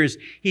 years.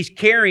 He's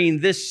carrying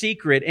this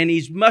secret, and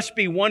he must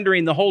be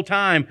wondering the whole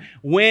time,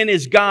 when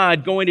is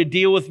God going to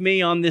deal with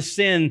me on this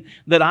sin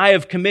that I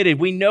have committed?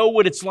 We know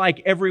what it's like,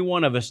 every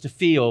one of us, to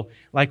feel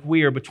like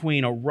we are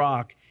between a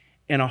rock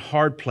and a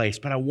hard place.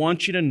 But I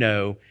want you to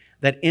know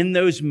that in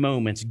those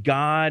moments,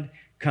 God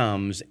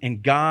comes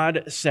and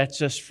God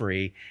sets us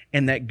free,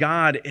 and that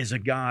God is a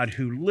God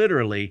who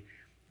literally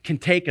can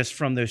take us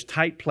from those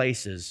tight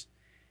places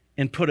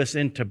and put us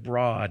into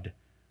broad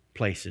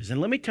places. And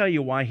let me tell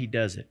you why He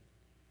does it.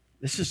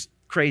 This is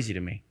crazy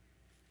to me.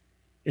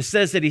 It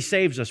says that He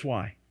saves us.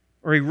 Why?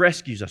 Or He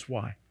rescues us.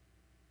 Why?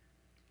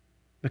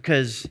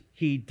 Because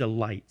He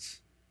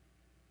delights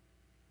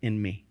in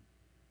me.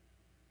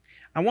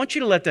 I want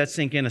you to let that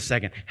sink in a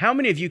second. How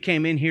many of you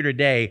came in here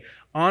today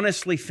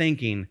honestly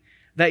thinking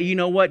that, you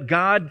know what,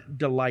 God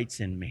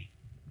delights in me?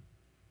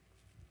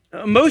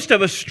 Most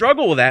of us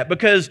struggle with that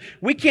because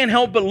we can't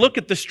help but look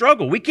at the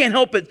struggle. We can't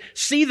help but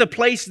see the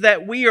place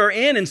that we are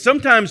in. And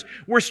sometimes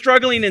we're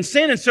struggling in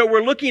sin. And so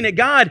we're looking at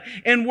God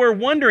and we're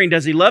wondering,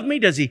 does He love me?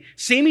 Does He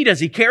see me? Does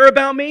He care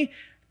about me?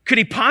 Could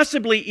He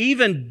possibly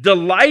even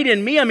delight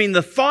in me? I mean,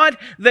 the thought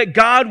that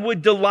God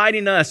would delight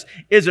in us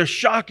is a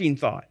shocking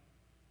thought.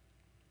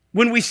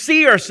 When we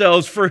see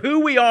ourselves for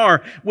who we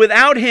are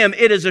without Him,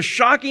 it is a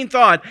shocking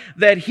thought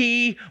that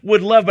He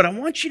would love. But I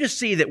want you to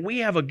see that we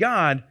have a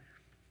God.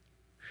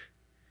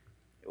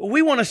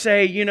 We want to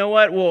say, you know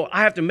what, well,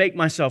 I have to make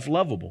myself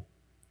lovable.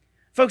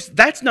 Folks,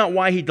 that's not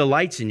why He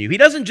delights in you. He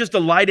doesn't just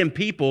delight in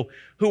people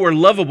who are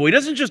lovable. He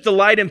doesn't just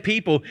delight in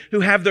people who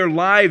have their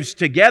lives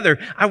together.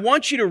 I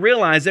want you to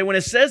realize that when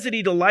it says that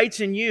He delights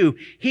in you,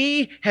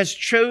 He has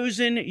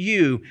chosen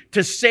you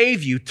to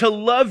save you, to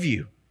love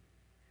you.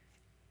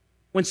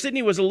 When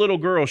Sydney was a little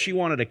girl, she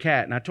wanted a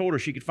cat, and I told her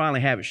she could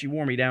finally have it. She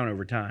wore me down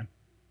over time.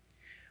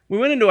 We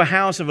went into a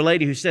house of a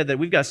lady who said that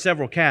we've got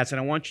several cats, and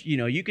I want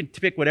you, you can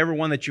pick whatever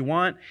one that you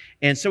want.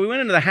 And so we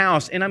went into the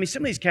house, and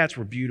some of these cats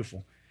were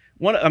beautiful.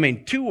 One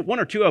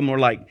or two of them were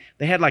like,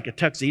 they had like a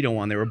tuxedo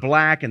on. They were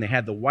black, and they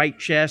had the white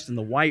chest and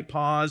the white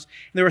paws.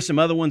 And there were some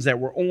other ones that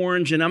were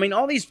orange, and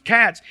all these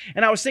cats.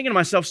 And I was thinking to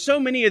myself, so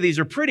many of these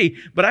are pretty,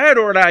 but I had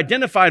already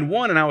identified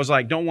one, and I was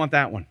like, don't want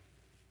that one.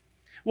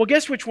 Well,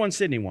 guess which one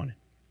Sydney wanted?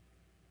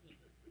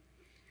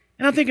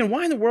 And I'm thinking,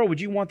 why in the world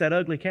would you want that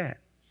ugly cat?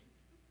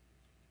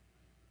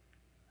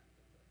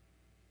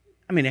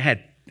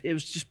 It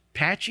was just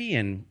patchy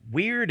and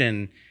weird,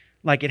 and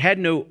like it had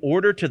no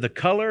order to the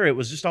color. It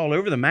was just all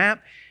over the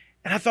map.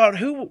 And I thought,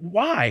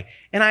 why?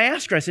 And I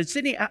asked her, I said,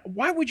 Sydney,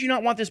 why would you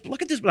not want this?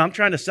 Look at this. But I'm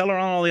trying to sell her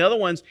on all the other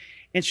ones.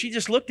 And she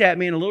just looked at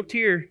me in a little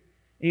tear.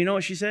 And you know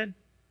what she said?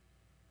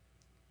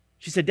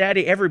 She said,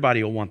 Daddy,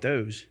 everybody will want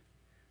those,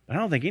 but I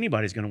don't think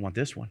anybody's going to want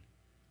this one.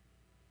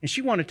 And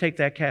she wanted to take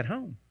that cat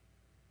home.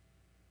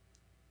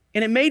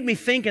 And it made me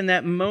think in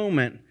that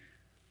moment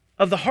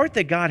of the heart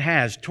that God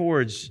has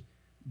towards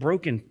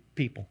broken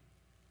people,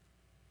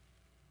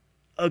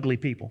 ugly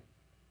people.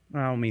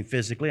 I don't mean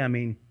physically, I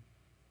mean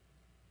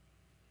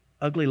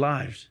ugly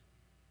lives.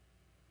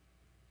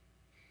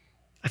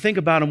 I think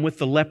about him with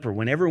the leper.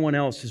 When everyone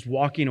else is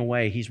walking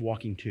away, he's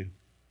walking too.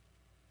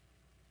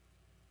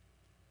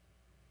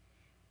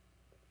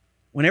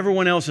 When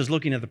everyone else is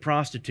looking at the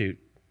prostitute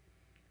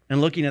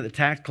and looking at the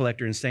tax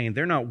collector and saying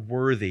they're not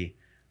worthy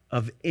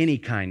of any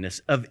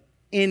kindness, of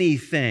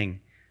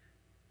anything,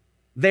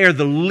 they are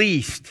the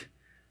least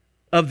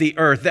of the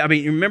earth. I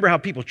mean, you remember how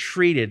people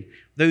treated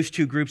those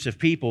two groups of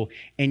people,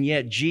 and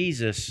yet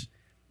Jesus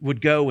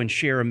would go and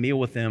share a meal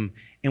with them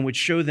and would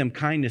show them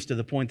kindness to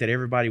the point that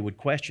everybody would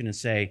question and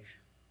say,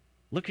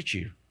 look at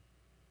you.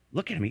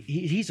 Look at him.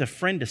 He's a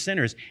friend to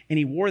sinners. And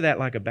he wore that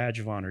like a badge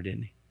of honor,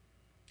 didn't he?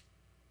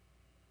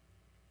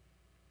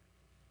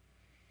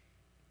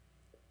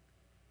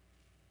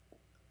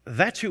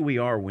 That's who we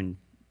are when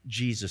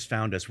Jesus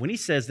found us. When he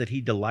says that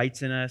he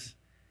delights in us,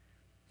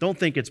 don't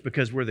think it's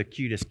because we're the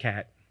cutest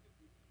cat.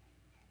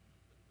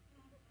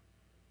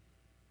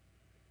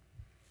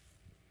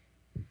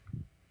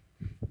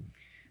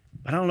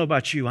 But I don't know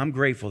about you, I'm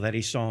grateful that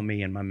he saw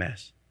me in my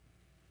mess.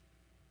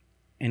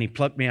 And he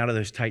plucked me out of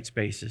those tight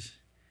spaces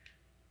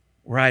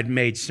where I had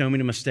made so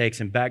many mistakes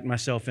and backed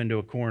myself into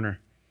a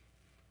corner.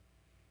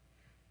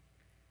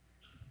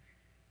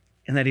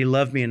 And that he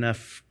loved me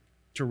enough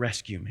to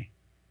rescue me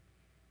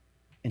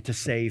and to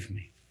save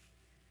me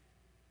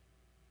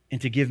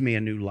and to give me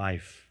a new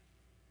life.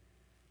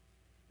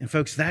 And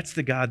folks, that's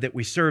the God that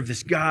we serve,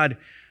 this God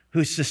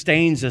who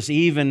sustains us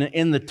even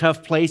in the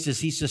tough places.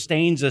 He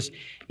sustains us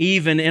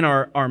even in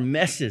our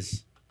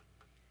messes.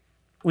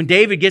 When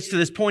David gets to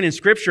this point in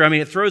Scripture, I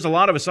mean, it throws a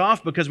lot of us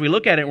off because we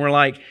look at it and we're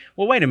like,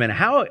 well, wait a minute.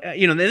 How,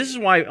 this is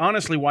why,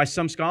 honestly, why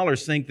some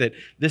scholars think that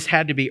this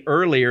had to be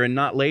earlier and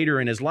not later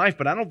in his life,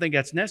 but I don't think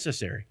that's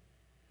necessary.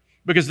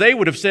 Because they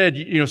would have said,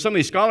 some of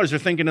these scholars are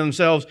thinking to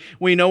themselves,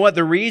 well, you know what?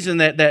 The reason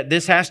that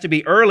this has to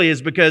be early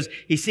is because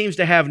he seems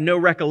to have no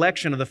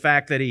recollection of the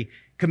fact that he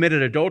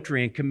committed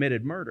adultery and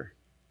committed murder.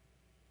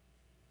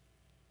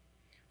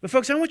 But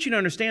folks, I want you to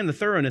understand the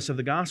thoroughness of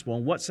the gospel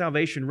and what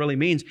salvation really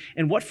means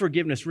and what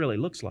forgiveness really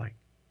looks like.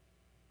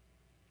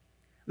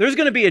 There's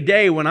going to be a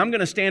day when I'm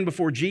going to stand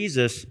before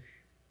Jesus,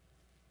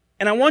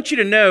 and I want you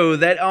to know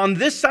that on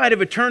this side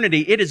of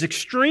eternity, it is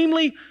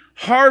extremely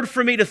hard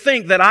for me to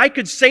think that I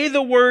could say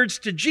the words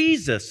to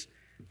Jesus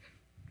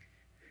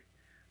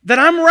that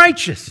I'm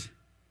righteous.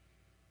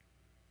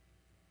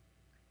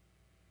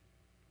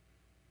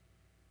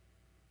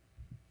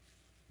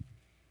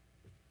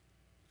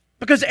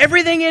 Because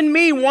everything in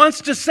me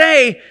wants to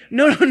say,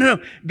 no,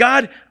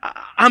 God,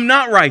 I'm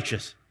not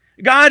righteous.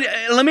 God,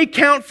 let me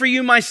count for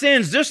you my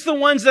sins, just the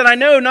ones that I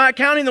know, not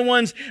counting the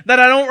ones that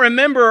I don't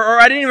remember or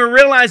I didn't even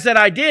realize that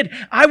I did.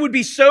 I would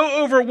be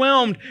so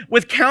overwhelmed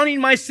with counting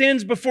my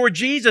sins before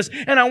Jesus.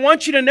 And I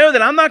want you to know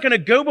that I'm not going to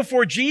go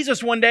before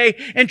Jesus one day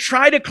and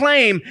try to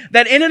claim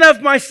that in and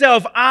of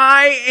myself,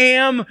 I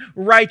am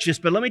righteous.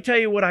 But let me tell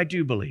you what I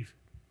do believe.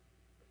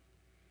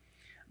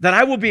 That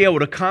I will be able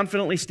to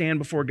confidently stand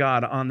before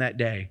God on that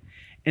day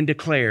and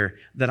declare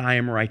that I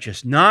am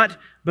righteous. Not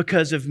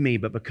because of me,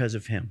 but because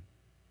of Him.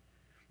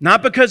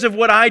 Not because of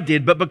what I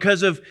did, but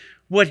because of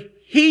what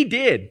He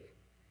did.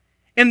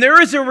 And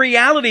there is a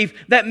reality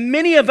that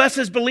many of us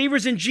as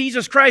believers in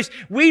Jesus Christ,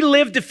 we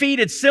live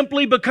defeated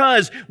simply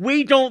because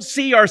we don't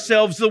see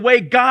ourselves the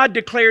way God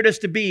declared us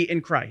to be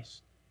in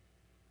Christ.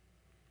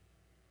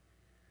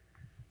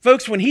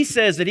 Folks, when He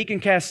says that He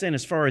can cast sin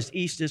as far as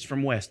east is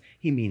from west,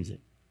 He means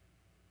it.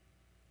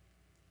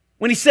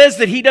 When He says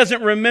that He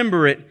doesn't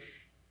remember it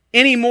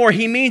anymore,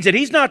 He means it.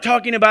 He's not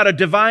talking about a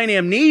divine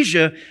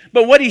amnesia,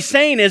 but what He's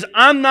saying is,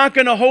 I'm not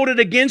going to hold it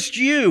against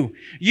you.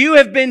 You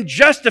have been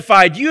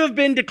justified. You have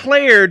been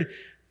declared.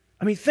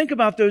 I mean, think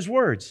about those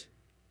words.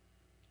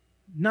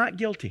 Not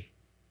guilty.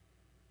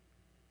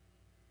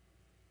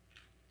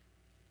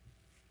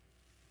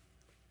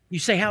 You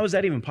say, how is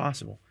that even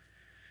possible?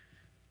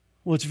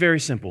 Well, it's very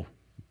simple.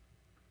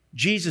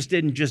 Jesus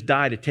didn't just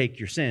die to take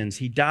your sins.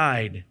 He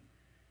died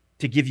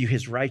to give you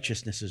His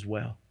righteousness as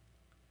well.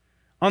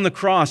 On the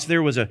cross,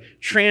 there was a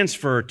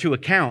transfer to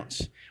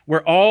accounts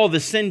where all the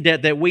sin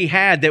debt that we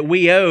had, that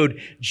we owed,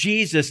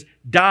 Jesus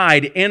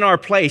died in our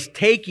place,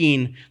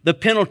 taking the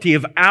penalty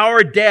of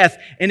our death,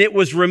 and it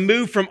was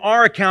removed from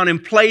our account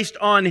and placed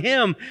on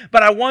Him.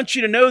 But I want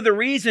you to know the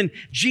reason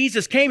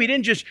Jesus came. He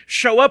didn't just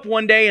show up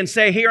one day and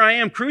say, here I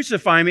am,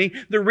 crucify me.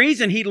 The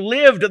reason He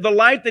lived the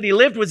life that He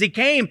lived was He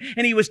came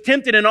and He was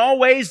tempted in all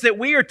ways that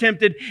we are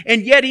tempted,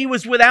 and yet He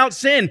was without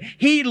sin.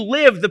 He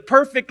lived the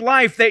perfect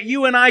life that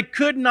you and I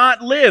could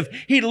not live.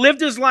 He lived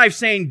His life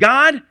saying,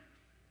 God,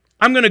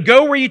 I'm going to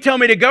go where you tell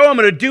me to go. I'm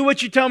going to do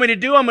what you tell me to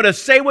do. I'm going to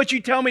say what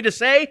you tell me to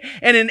say.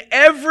 And in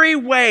every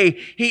way,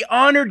 He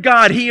honored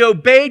God. He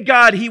obeyed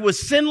God. He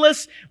was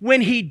sinless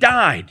when He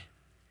died.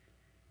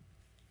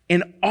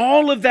 And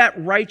all of that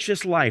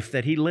righteous life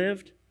that He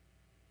lived,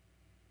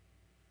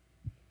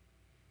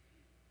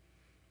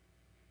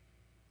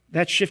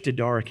 that shifted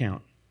to our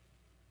account.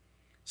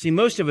 See,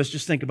 most of us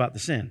just think about the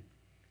sin,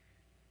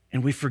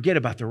 and we forget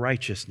about the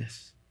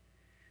righteousness.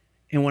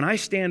 And when I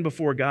stand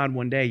before God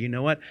one day, you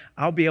know what?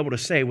 I'll be able to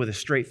say with a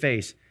straight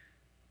face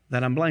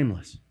that I'm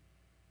blameless.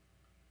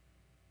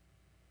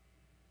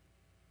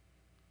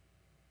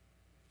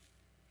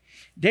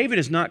 David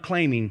is not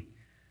claiming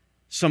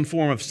some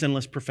form of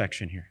sinless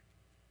perfection here.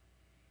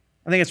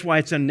 I think that's why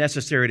it's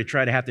unnecessary to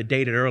try to have the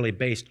date it early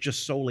based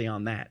just solely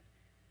on that.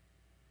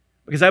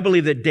 Because I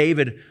believe that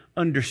David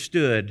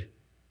understood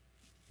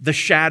the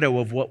shadow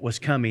of what was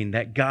coming,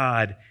 that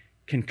God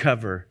can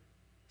cover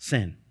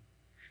sin,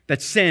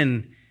 that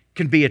sin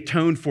can be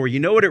atoned for. You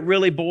know what it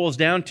really boils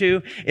down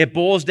to? It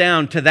boils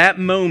down to that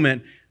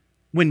moment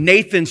when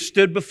Nathan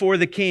stood before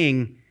the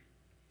king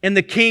and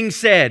the king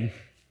said,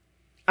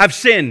 I've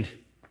sinned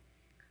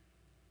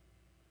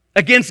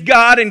against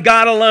God and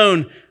God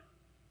alone.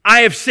 I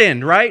have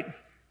sinned, right?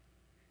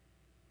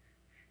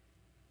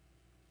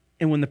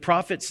 And when the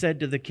prophet said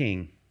to the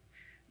king,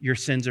 your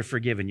sins are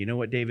forgiven, you know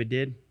what David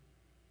did?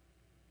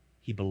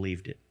 He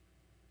believed it.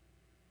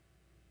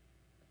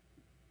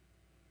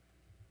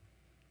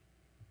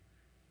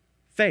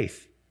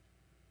 Faith.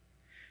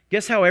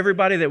 Guess how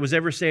everybody that was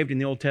ever saved in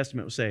the Old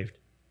Testament was saved?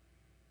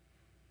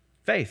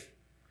 Faith.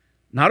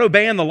 Not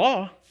obeying the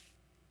law.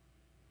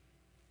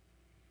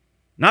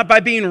 Not by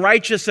being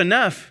righteous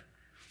enough.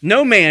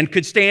 No man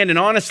could stand and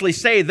honestly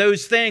say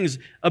those things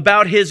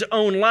about his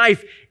own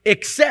life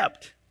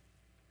except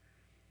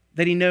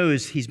that he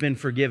knows he's been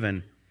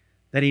forgiven,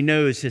 that he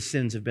knows his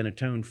sins have been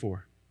atoned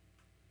for,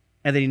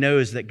 and that he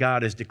knows that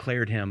God has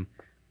declared him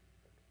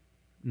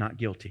not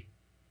guilty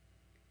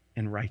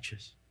and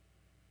righteous.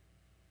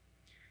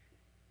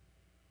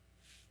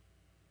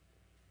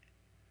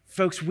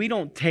 Folks, we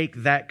don't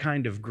take that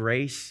kind of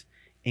grace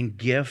and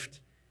gift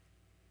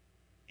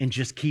and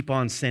just keep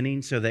on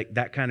sinning so that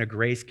that kind of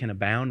grace can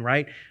abound,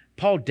 right?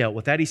 Paul dealt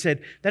with that. He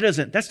said,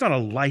 that's not a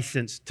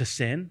license to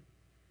sin.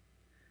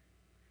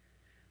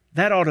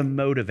 That ought to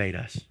motivate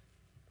us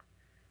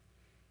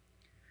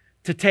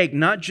to take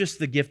not just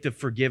the gift of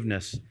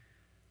forgiveness,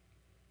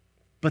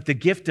 but the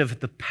gift of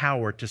the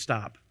power to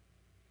stop,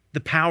 the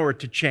power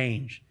to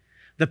change,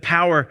 the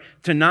power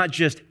to not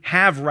just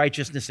have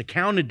righteousness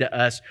accounted to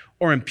us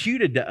or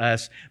imputed to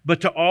us,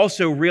 but to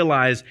also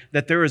realize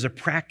that there is a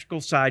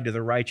practical side to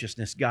the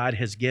righteousness God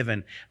has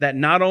given, that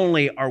not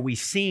only are we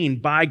seen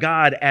by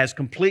God as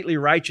completely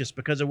righteous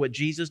because of what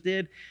Jesus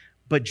did,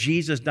 but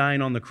Jesus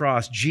dying on the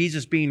cross,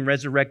 Jesus being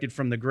resurrected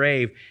from the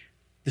grave,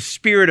 the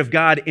Spirit of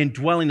God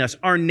indwelling us,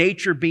 our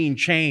nature being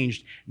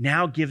changed,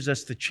 now gives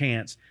us the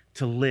chance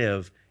to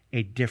live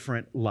a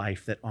different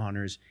life that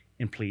honors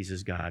and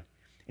pleases God.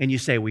 And you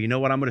say, well, you know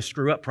what? I'm going to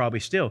screw up probably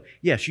still.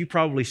 Yes, you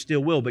probably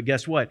still will. But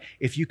guess what?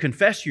 If you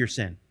confess your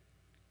sin,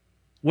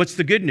 what's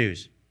the good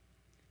news?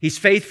 He's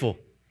faithful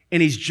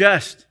and He's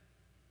just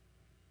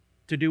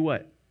to do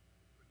what?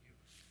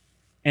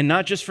 And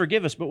not just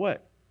forgive us, but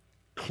what?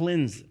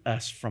 Cleanse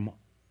us from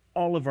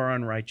all of our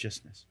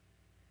unrighteousness.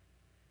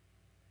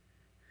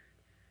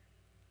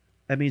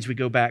 That means we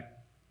go back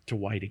to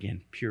white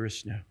again, pure as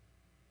snow.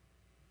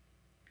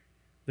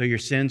 Though your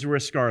sins were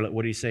as scarlet,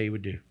 what did He say He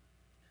would do?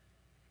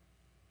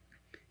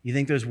 You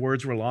think those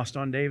words were lost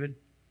on David?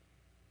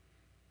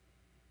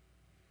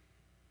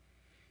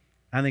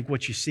 I think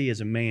what you see is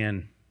a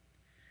man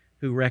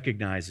who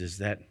recognizes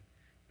that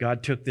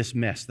God took this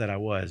mess that I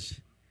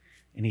was,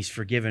 and He's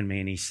forgiven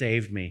me, and He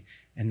saved me,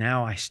 and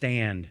now I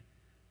stand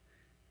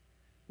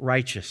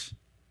righteous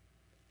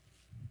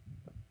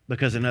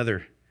because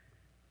another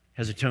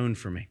has atoned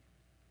for me.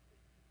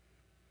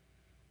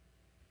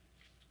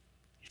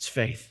 It's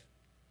faith.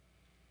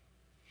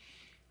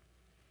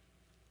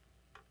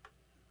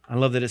 I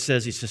love that it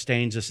says He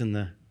sustains us in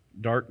the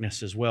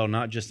darkness as well,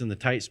 not just in the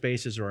tight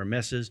spaces or our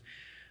messes,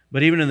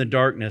 but even in the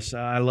darkness.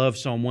 I love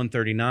Psalm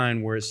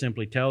 139 where it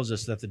simply tells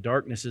us that the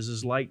darkness is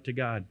as light to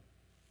God.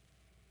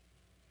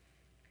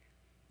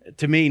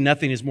 To me,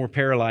 nothing is more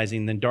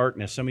paralyzing than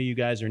darkness. Some of you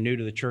guys are new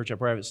to the church. I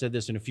probably haven't said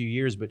this in a few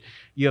years, but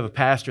you have a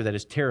pastor that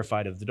is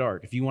terrified of the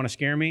dark. If you want to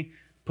scare me,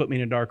 put me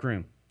in a dark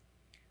room.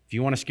 If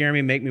you want to scare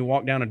me, make me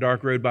walk down a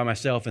dark road by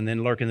myself and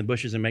then lurk in the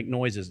bushes and make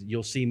noises.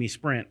 You'll see me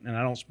sprint, and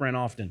I don't sprint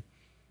often.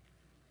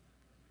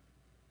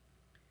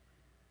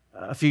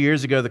 A few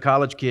years ago, the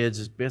college kids,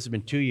 it's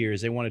been 2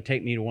 years, they want to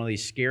take me to one of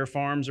these scare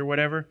farms or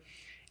whatever.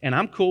 And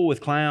I'm cool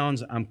with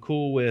clowns. I'm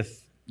cool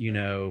with,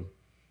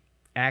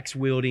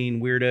 axe-wielding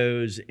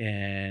weirdos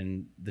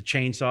and the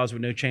chainsaws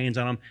with no chains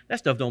on them. That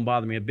stuff don't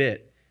bother me a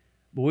bit.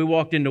 But we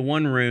walked into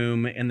one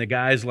room, and the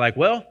guy's like,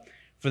 well,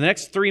 for the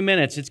next 3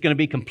 minutes, it's going to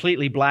be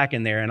completely black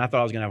in there. And I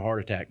thought I was going to have a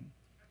heart attack.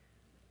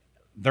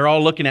 They're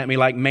all looking at me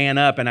like, man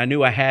up, and I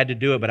knew I had to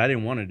do it, but I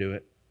didn't want to do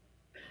it.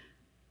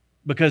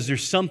 Because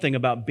there's something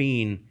about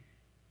being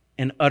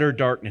in utter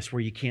darkness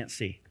where you can't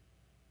see.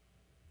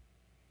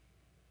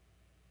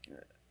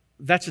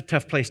 That's a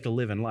tough place to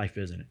live in life,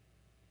 isn't it?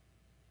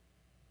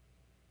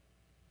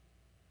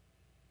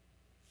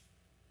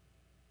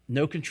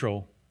 No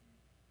control,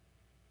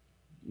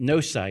 no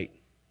sight,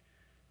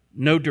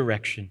 no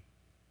direction.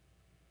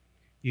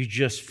 You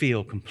just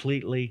feel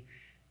completely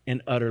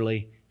and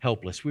utterly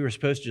helpless. We were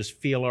supposed to just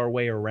feel our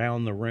way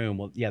around the room.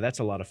 Well, yeah, that's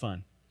a lot of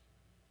fun.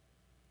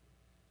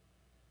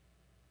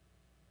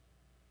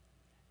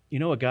 You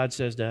know what God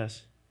says to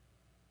us?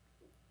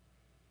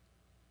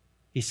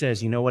 He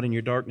says, you know what, in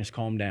your darkness,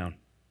 calm down.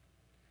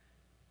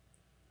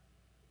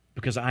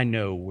 Because I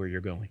know where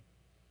you're going.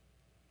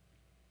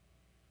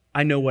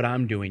 I know what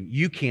I'm doing.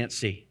 You can't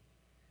see.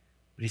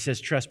 But he says,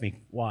 trust me.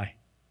 Why?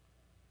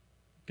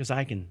 Because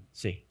I can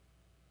see.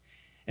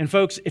 And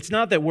folks, it's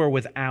not that we're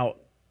without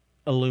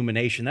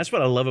illumination. That's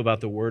what I love about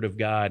the Word of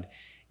God,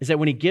 is that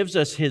when He gives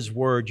us His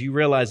Word, you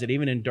realize that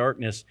even in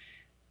darkness,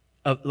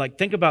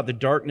 think about the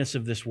darkness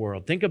of this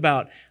world. Think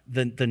about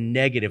the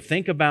negative.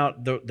 Think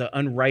about the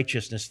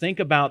unrighteousness. Think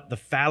about the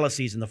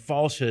fallacies and the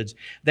falsehoods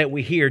that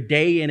we hear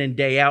day in and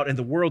day out, and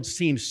the world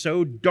seems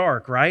so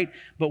dark, right?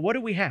 But what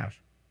do we have?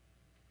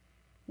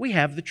 We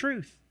have the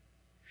truth.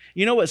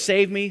 You know what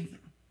saved me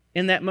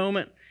in that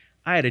moment?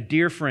 I had a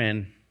dear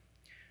friend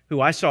who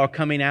I saw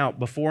coming out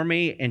before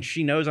me, and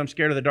she knows I'm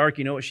scared of the dark.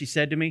 You know what she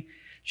said to me?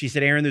 She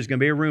said, Aaron, there's going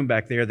to be a room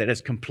back there that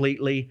is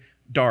completely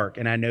dark,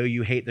 and I know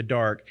you hate the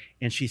dark.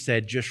 And she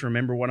said, just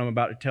remember what I'm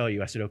about to tell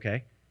you. I said,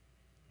 okay.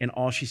 And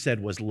all she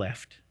said was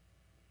left.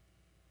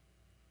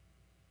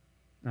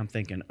 I'm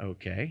thinking,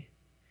 okay.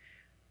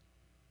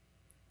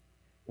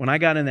 When I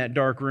got in that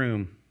dark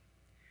room,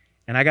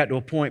 and I got to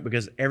a point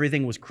because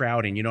everything was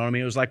crowding, you know what I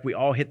mean? It was like we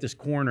all hit this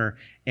corner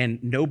and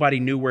nobody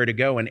knew where to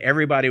go, and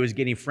everybody was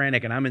getting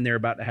frantic, and I'm in there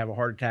about to have a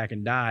heart attack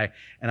and die.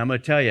 And I'm going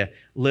to tell you,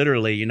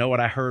 literally, you know what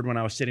I heard when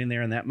I was sitting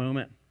there in that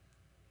moment?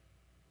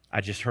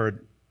 I just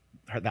heard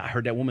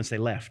that woman say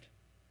left.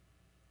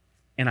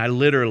 And I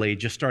literally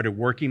just started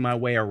working my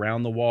way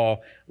around the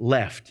wall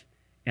left,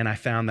 and I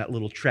found that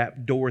little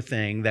trap door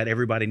thing that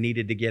everybody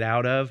needed to get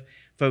out of.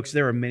 Folks,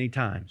 there are many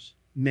times,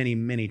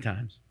 many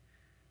times,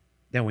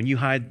 that when you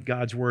hide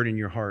God's Word in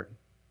your heart,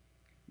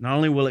 not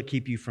only will it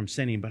keep you from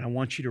sinning, but I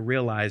want you to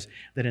realize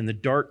that in the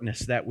darkness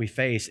that we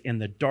face, in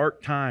the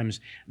dark times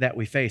that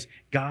we face,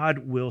 God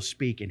will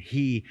speak, and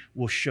He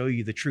will show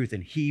you the truth,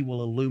 and He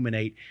will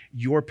illuminate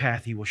your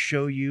path. He will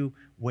show you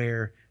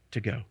where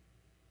to go.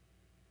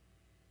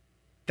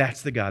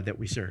 That's the God that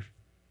we serve.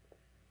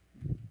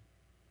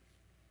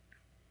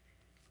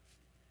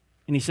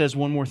 And He says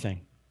one more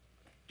thing.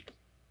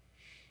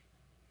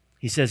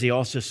 He says He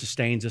also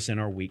sustains us in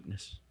our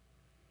weakness.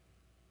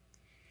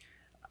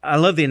 I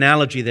love the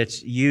analogy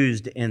that's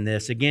used in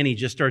this. Again, he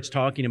just starts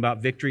talking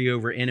about victory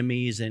over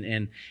enemies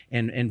and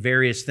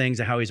various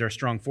things, how He's our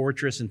strong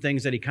fortress and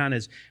things that He kind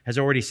of has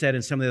already said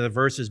in some of the other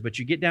verses. But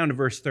you get down to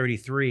verse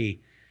 33,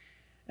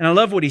 and I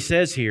love what he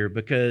says here,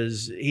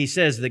 because he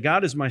says that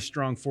God is my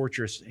strong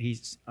fortress. He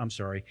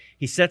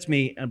sets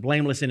me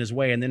blameless in His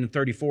way. And then in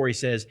 34, he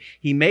says,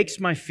 He makes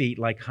my feet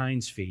like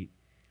hinds' feet,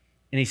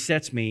 and He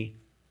sets me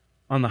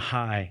on the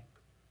high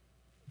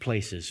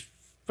places.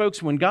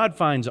 Folks, when God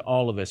finds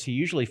all of us, He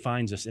usually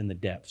finds us in the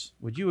depths.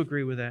 Would you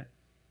agree with that?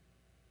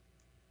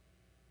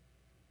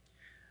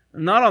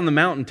 Not on the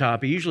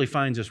mountaintop. He usually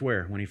finds us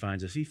where when He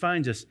finds us? He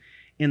finds us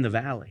in the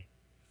valley.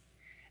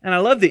 And I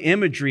love the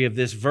imagery of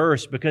this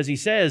verse, because he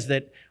says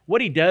that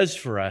what He does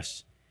for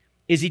us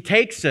is He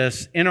takes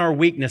us in our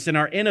weakness, in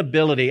our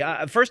inability.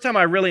 First time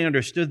I really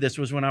understood this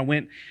was when I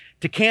went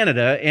to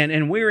Canada,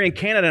 and we were in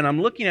Canada, and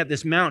I'm looking at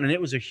this mountain, and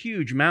it was a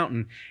huge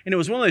mountain, and it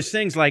was one of those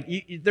things like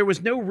there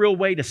was no real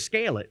way to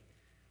scale it.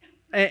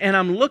 And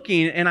I'm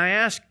looking, and I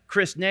asked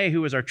Chris Ney,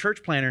 who was our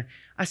church planner,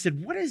 I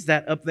said, what is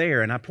that up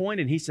there? And I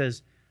pointed, and he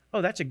says,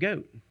 oh, that's a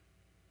goat.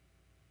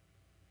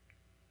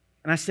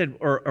 And I said,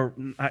 or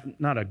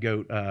not a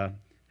goat,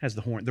 has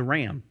the horn, the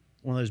ram,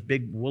 one of those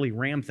big woolly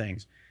ram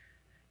things.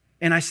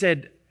 And I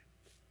said,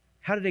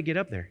 how did it get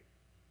up there?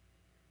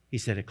 He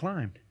said, it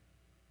climbed.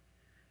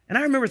 And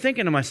I remember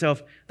thinking to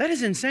myself, that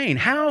is insane.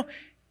 How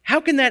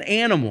can that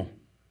animal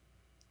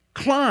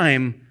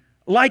climb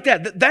like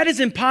that? That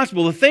is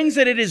impossible. The things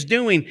that it is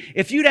doing,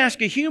 if you'd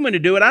ask a human to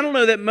do it, I don't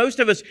know that most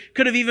of us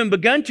could have even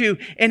begun to.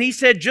 And he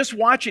said, just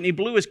watch it. And he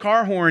blew his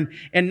car horn.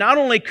 And not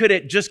only could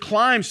it just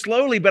climb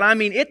slowly, but I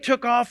mean, it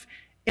took off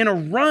in a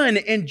run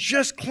and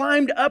just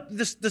climbed up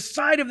the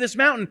side of this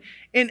mountain.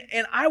 And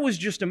I was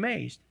just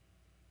amazed.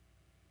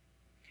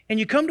 And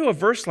you come to a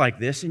verse like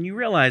this and you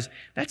realize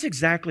that's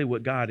exactly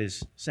what God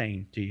is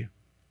saying to you.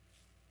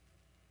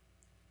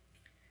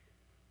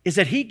 Is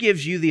that He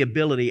gives you the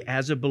ability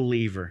as a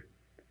believer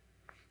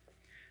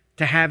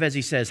to have, as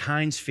He says,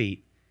 hinds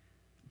feet,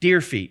 deer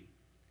feet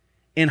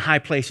in high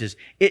places.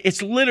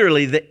 It's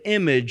literally the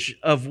image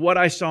of what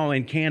I saw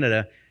in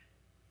Canada.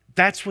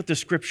 That's what the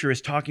Scripture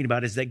is talking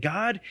about, is that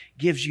God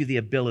gives you the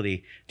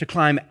ability to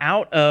climb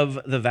out of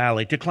the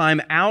valley, to climb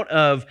out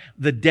of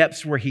the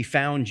depths where He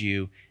found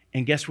you.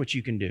 And guess what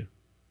you can do?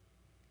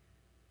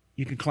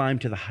 You can climb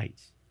to the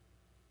heights.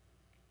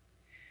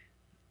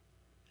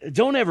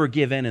 Don't ever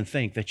give in and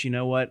think that, you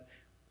know what,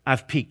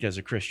 I've peaked as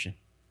a Christian.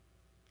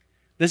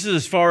 This is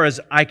as far as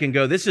I can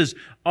go. This is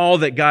all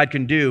that God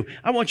can do.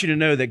 I want you to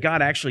know that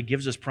God actually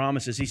gives us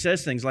promises. He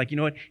says things like, you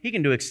know what, He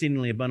can do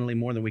exceedingly abundantly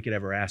more than we could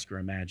ever ask or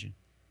imagine.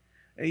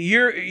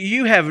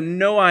 You have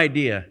no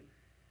idea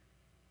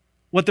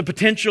what the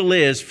potential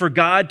is for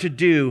God to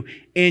do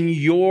in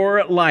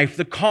your life,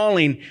 the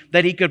calling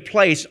that He could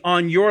place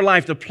on your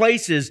life, the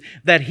places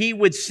that He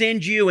would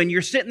send you, and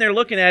you're sitting there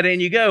looking at it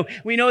and you go,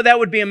 we know that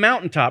would be a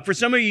mountaintop. For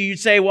some of you, you'd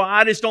say, well,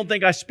 I just don't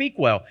think I speak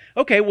well.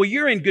 Okay, well,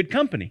 you're in good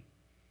company.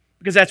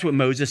 Because that's what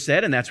Moses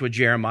said, and that's what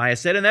Jeremiah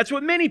said, and that's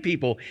what many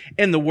people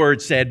in the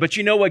Word said. But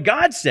you know what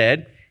God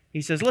said?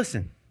 He says,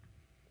 listen,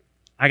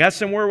 I got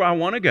somewhere where I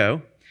want to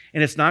go.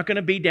 And it's not going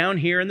to be down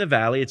here in the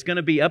valley. It's going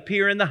to be up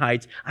here in the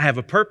heights. I have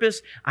a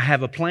purpose. I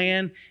have a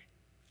plan.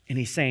 And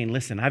He's saying,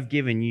 listen, I've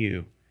given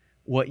you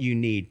what you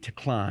need to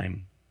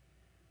climb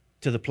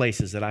to the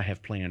places that I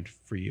have planned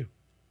for you.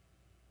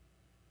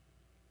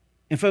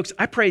 And folks,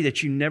 I pray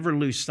that you never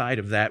lose sight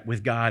of that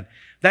with God.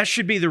 That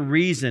should be the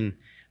reason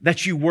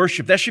that you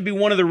worship. That should be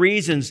one of the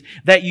reasons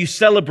that you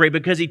celebrate,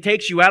 because He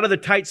takes you out of the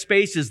tight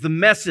spaces, the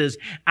messes,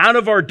 out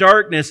of our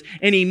darkness,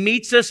 and He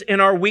meets us in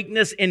our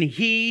weakness, and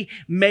He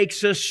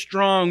makes us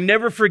strong.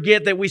 Never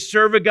forget that we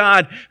serve a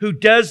God who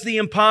does the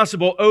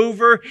impossible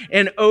over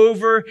and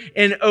over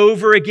and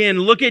over again.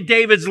 Look at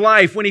David's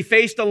life. When he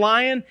faced a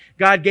lion,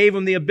 God gave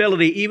him the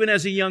ability, even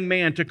as a young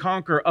man, to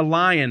conquer a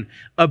lion,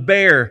 a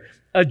bear,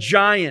 a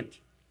giant,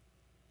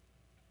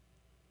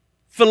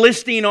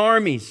 Philistine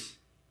armies.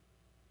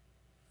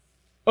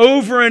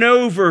 Over and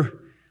over,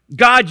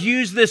 God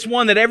used this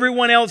one that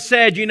everyone else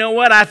said, you know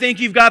what, I think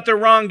you've got the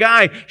wrong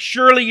guy.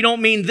 Surely you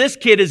don't mean this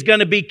kid is going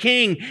to be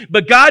king.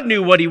 But God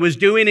knew what He was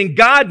doing, and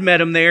God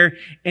met him there,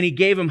 and He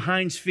gave him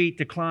hinds feet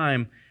to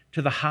climb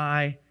to the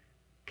high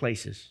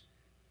places.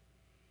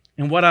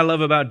 And what I love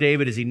about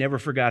David is he never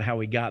forgot how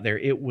he got there.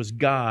 It was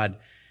God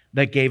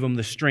that gave him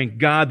the strength,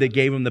 God that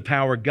gave him the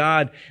power,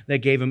 God that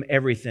gave him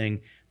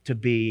everything to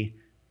be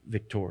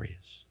victorious.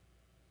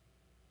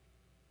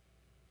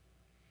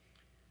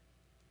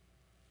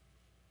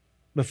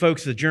 But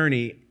folks, the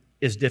journey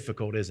is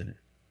difficult, isn't it?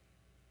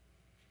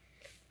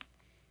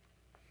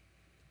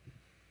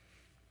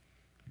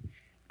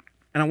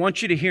 And I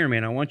want you to hear me,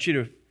 and I want you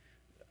to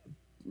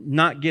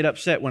not get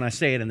upset when I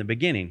say it in the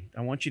beginning.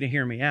 I want you to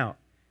hear me out.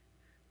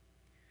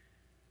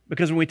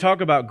 Because when we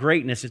talk about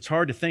greatness, it's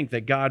hard to think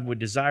that God would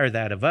desire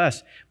that of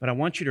us. But I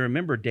want you to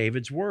remember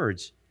David's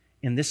words.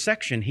 In this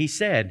section, he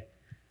said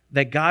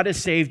that God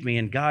has saved me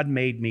and God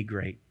made me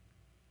great.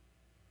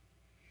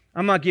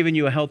 I'm not giving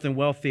you a health and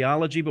wealth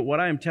theology, but what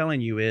I am telling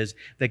you is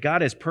that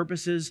God has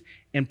purposes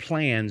and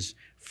plans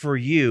for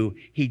you.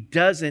 He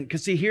doesn't,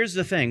 because see, here's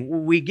the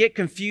thing. We get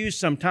confused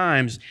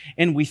sometimes,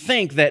 and we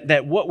think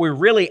that what we're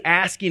really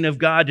asking of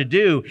God to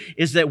do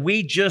is that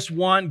we just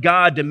want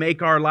God to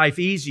make our life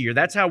easier.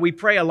 That's how we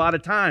pray a lot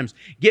of times.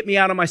 Get me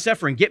out of my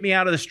suffering. Get me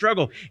out of the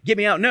struggle. Get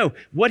me out. No,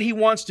 what He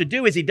wants to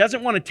do is He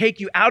doesn't want to take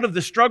you out of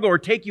the struggle or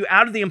take you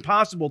out of the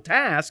impossible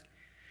task.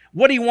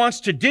 What He wants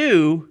to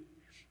do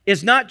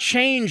is not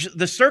change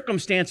the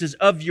circumstances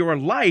of your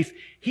life.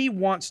 He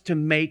wants to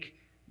make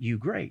you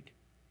great.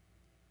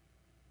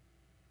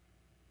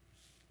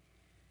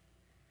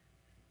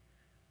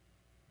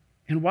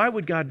 And why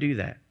would God do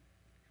that?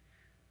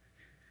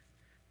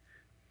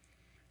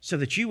 So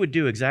that you would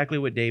do exactly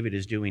what David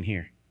is doing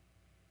here.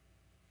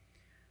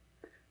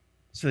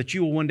 So that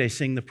you will one day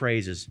sing the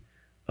praises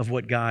of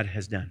what God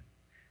has done.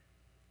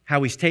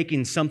 How He's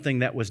taken something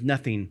that was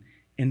nothing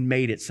and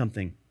made it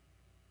something.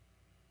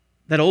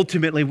 That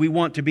ultimately we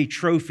want to be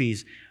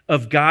trophies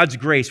of God's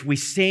grace. We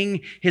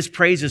sing His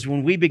praises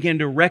when we begin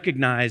to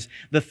recognize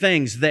the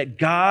things that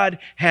God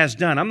has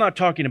done. I'm not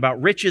talking about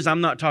riches.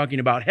 I'm not talking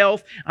about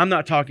health. I'm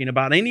not talking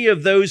about any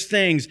of those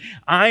things.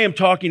 I am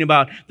talking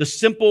about the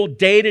simple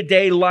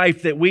day-to-day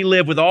life that we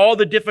live with all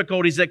the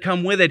difficulties that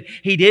come with it.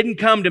 He didn't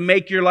come to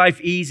make your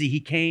life easy. He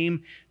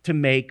came to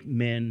make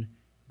men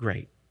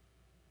great.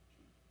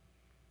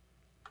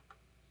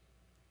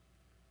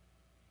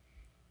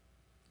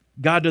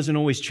 God doesn't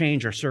always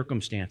change our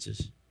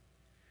circumstances.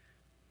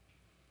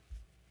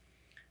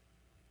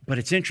 But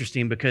it's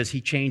interesting because He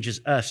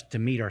changes us to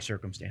meet our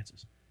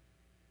circumstances.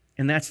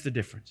 And that's the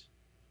difference.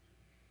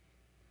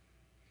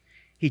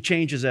 He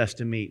changes us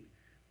to meet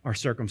our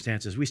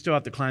circumstances. We still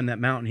have to climb that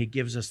mountain. He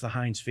gives us the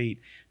hinds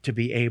feet to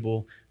be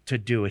able to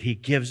do it. He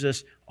gives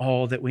us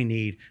all that we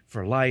need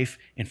for life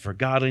and for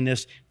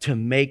godliness to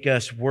make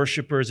us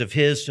worshipers of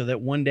His, so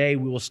that one day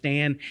we will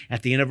stand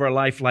at the end of our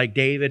life like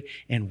David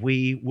and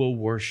we will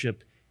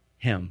worship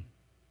Him.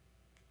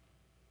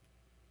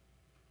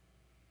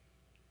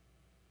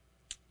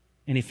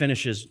 And he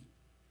finishes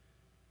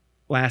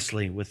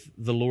lastly with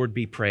the Lord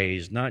be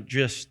praised. Not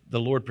just the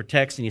Lord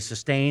protects and He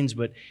sustains,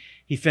 but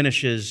he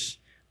finishes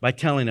by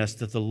telling us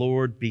that the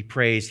Lord be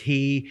praised.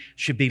 He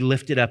should be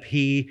lifted up.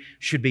 He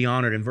should be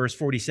honored. In verse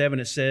 47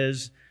 it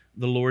says,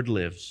 the Lord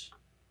lives.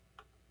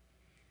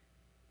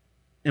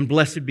 And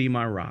blessed be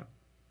my rock.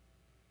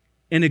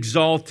 And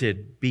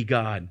exalted be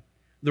God,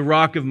 the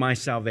rock of my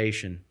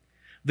salvation.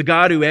 The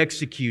God who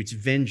executes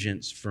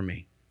vengeance for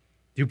me,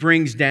 who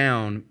brings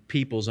down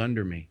peoples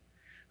under me,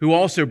 who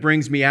also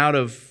brings me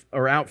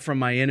out from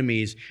my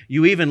enemies.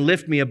 You even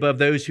lift me above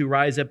those who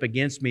rise up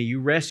against me. You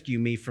rescue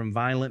me from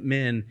violent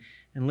men.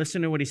 And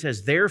listen to what he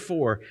says.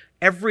 Therefore,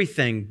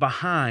 everything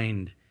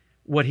behind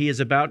what he is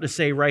about to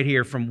say right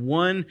here from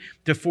 1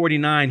 to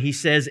 49. He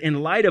says,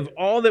 in light of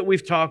all that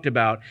we've talked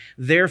about,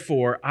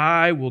 therefore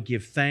I will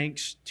give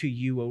thanks to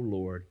you, O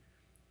Lord,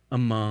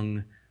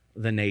 among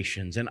the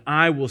nations, and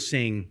I will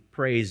sing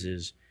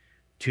praises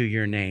to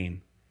your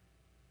name.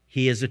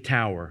 He is a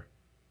tower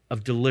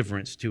of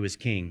deliverance to his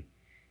king.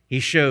 He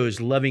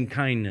shows loving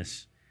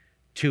kindness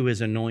to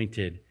his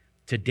anointed,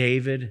 to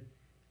David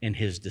and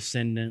his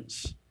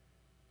descendants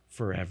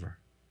forever.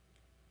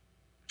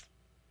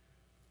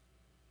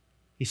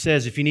 He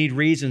says, if you need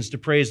reasons to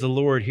praise the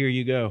Lord, here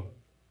you go.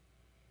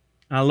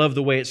 I love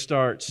the way it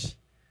starts.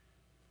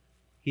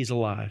 He's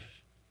alive.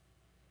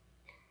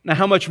 Now,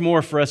 how much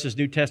more for us as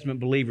New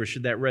Testament believers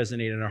should that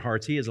resonate in our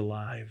hearts? He is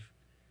alive.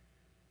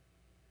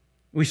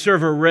 We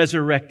serve a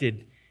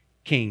resurrected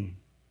King.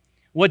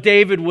 What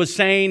David was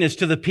saying is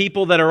to the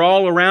people that are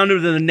all around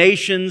him, to the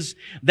nations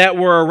that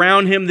were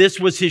around him, this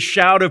was his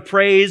shout of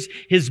praise,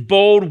 his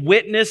bold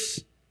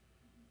witness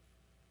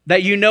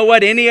that you know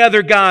what? Any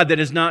other God that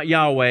is not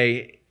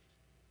Yahweh,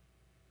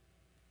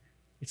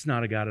 it's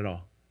not a God at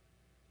all.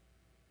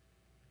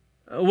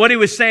 What he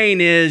was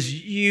saying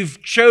is,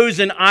 you've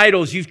chosen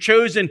idols, you've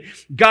chosen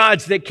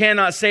gods that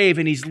cannot save,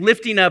 and he's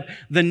lifting up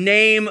the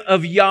name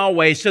of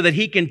Yahweh so that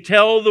he can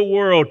tell the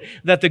world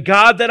that the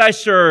God that I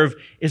serve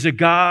is a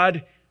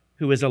God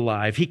who is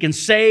alive. He can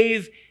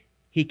save,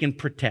 he can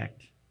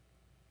protect.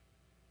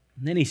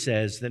 And then he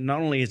says that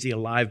not only is he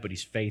alive, but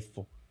he's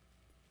faithful.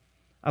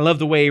 I love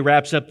the way he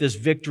wraps up this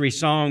victory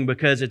song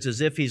because it's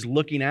as if he's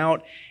looking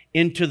out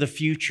into the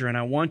future, and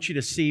I want you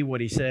to see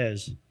what he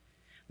says.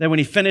 That when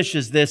he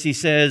finishes this, he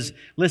says,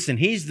 listen,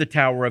 he's the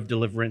tower of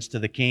deliverance to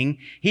the king.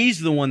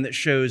 He's the one that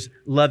shows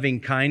loving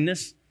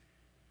kindness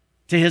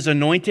to his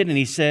anointed. And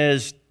he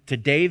says to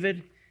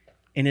David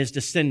and his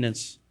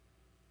descendants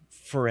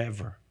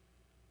forever.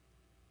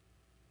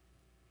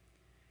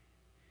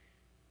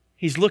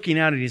 He's looking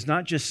out and he's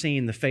not just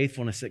seeing the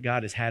faithfulness that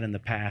God has had in the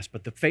past,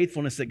 but the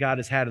faithfulness that God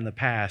has had in the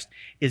past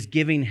is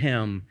giving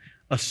him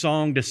a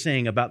song to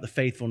sing about the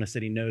faithfulness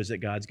that he knows that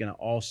God's going to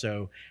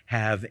also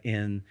have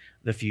in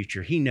the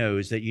future. He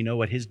knows that, you know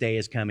what, his day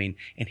is coming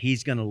and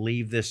he's going to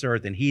leave this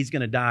earth and he's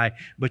going to die.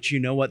 But you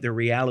know what the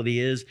reality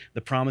is?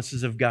 The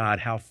promises of God,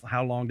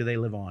 how long do they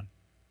live on?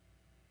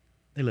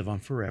 They live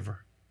on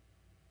forever.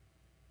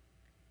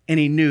 And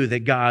he knew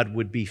that God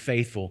would be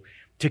faithful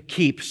to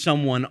keep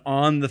someone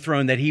on the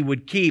throne, that he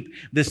would keep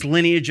this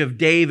lineage of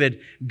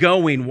David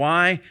going.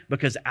 Why?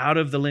 Because out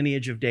of the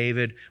lineage of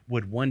David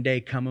would one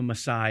day come a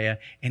Messiah,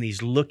 and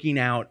he's looking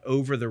out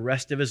over the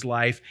rest of his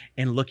life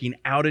and looking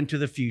out into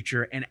the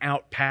future and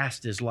out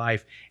past his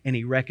life, and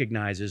he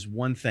recognizes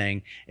one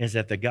thing, is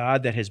that the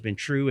God that has been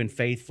true and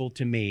faithful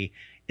to me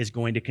is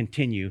going to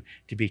continue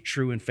to be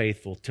true and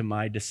faithful to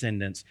my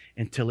descendants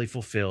until he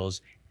fulfills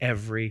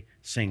every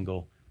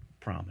single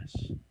promise.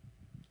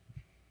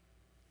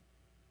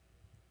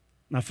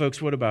 Now,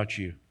 folks, what about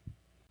you?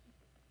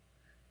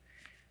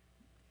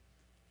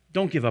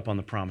 Don't give up on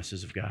the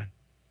promises of God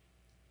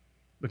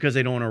because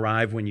they don't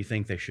arrive when you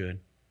think they should,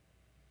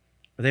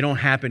 or they don't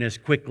happen as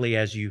quickly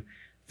as you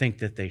think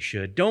that they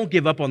should. Don't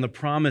give up on the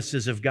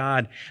promises of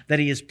God that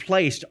he has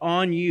placed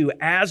on you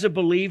as a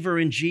believer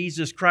in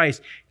Jesus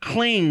Christ.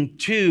 Cling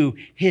to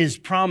his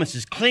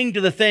promises. Cling to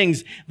the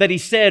things that he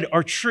said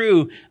are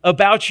true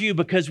about you,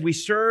 because we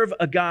serve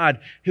a God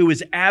who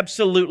is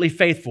absolutely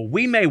faithful.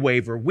 We may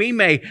waver. We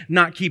may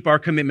not keep our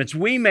commitments.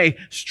 We may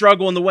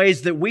struggle in the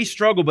ways that we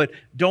struggle, but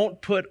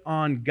don't put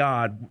on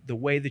God the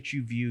way that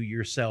you view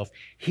yourself.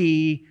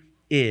 He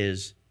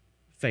is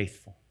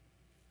faithful.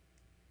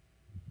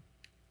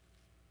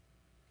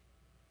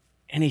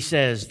 And he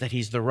says that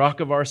he's the rock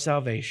of our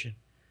salvation.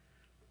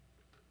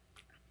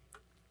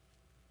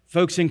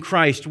 Folks, in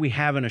Christ, we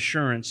have an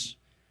assurance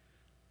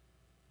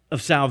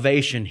of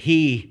salvation.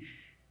 He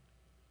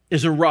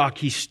is a rock.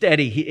 He's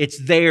steady. It's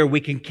there.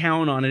 We can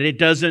count on it. It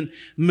doesn't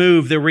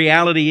move. The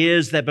reality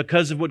is that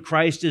because of what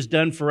Christ has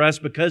done for us,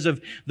 because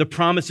of the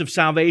promise of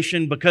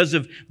salvation, because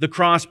of the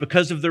cross,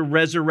 because of the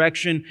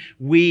resurrection,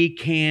 we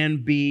can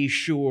be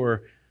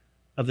sure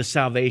of the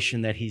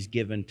salvation that he's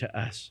given to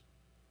us.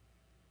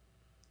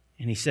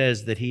 And he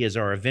says that he is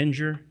our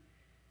avenger,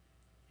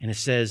 and it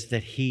says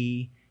that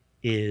he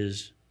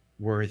is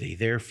worthy.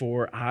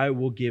 Therefore, I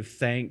will give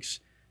thanks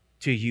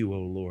to you, O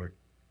Lord.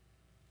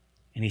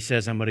 And he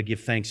says, I'm going to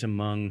give thanks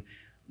among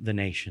the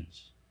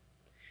nations.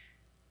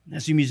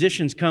 As the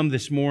musicians come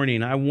this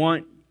morning, I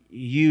want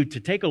you to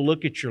take a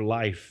look at your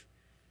life.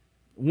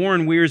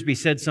 Warren Wiersbe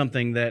said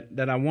something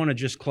that I want to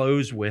just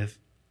close with.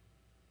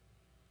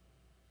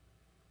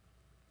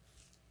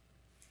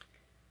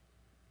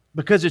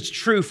 Because it's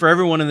true for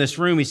everyone in this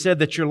room. He said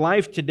that your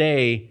life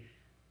today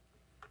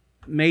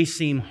may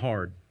seem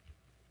hard.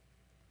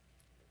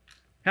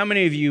 How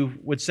many of you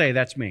would say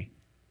that's me?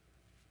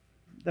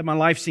 That my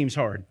life seems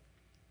hard?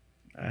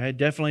 It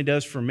definitely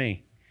does for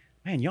me.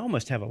 Man, y'all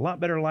must have a lot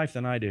better life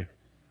than I do.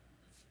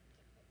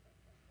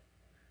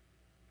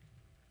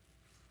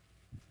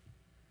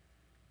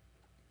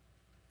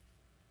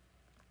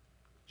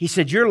 He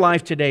said, your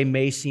life today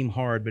may seem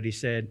hard, but he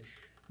said,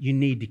 you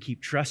need to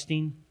keep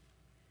trusting,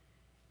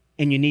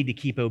 and you need to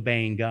keep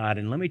obeying God.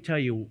 And let me tell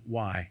you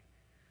why.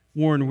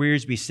 Warren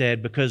Wiersbe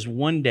said, because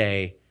one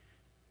day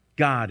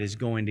God is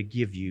going to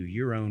give you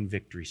your own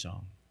victory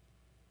song.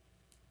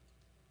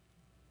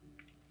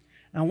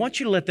 Now, I want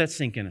you to let that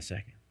sink in a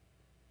second.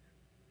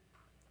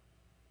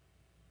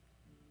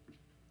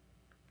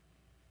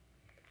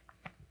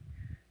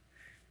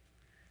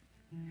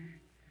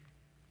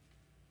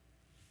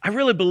 I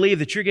really believe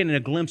that you're getting a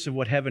glimpse of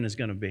what heaven is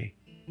going to be.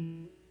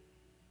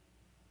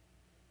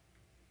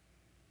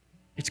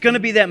 It's going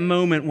to be that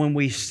moment when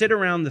we sit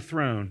around the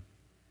throne,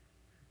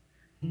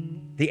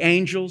 the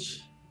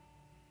angels,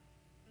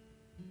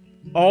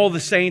 all the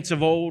saints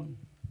of old,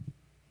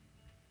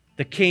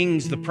 the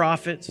kings, the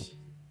prophets,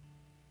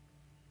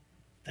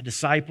 the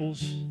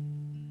disciples.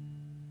 And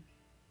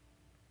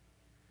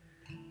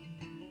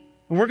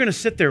we're going to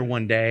sit there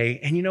one day,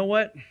 and you know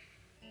what?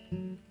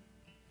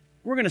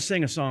 We're going to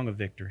sing a song of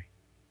victory.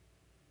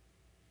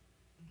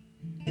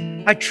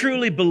 I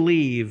truly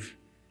believe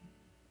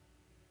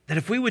that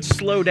if we would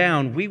slow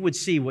down, we would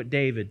see what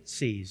David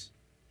sees.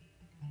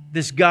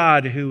 This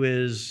God who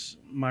is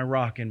my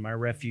rock and my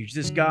refuge.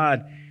 This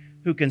God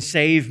who can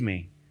save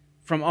me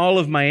from all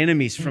of my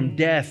enemies, from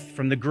death,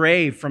 from the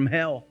grave, from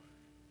hell,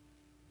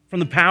 from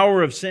the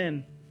power of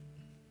sin.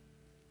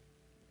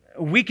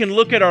 We can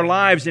look at our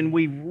lives and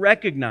we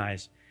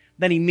recognize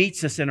that He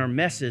meets us in our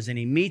messes, and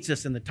He meets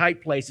us in the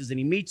tight places, and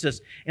He meets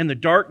us in the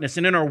darkness,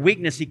 and in our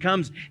weakness He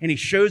comes and He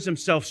shows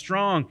Himself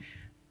strong.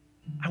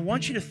 I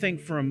want you to think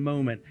for a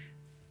moment,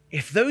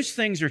 if those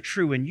things are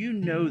true and you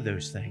know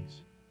those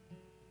things,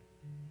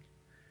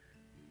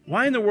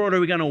 why in the world are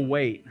we going to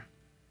wait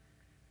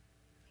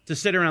to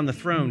sit around the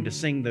throne to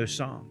sing those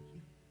songs?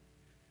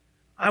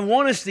 I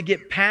want us to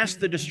get past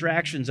the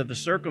distractions of the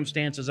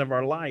circumstances of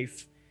our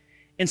life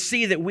and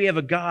see that we have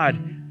a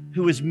God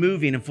who is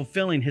moving and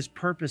fulfilling His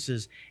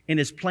purposes and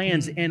His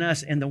plans in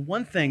us. And the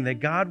one thing that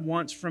God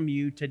wants from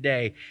you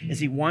today is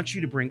He wants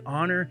you to bring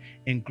honor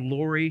and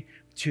glory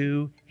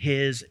to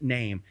His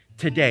name.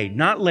 Today,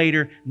 not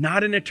later,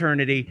 not in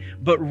eternity,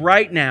 but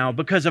right now,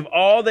 because of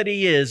all that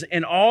He is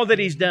and all that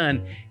He's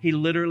done. He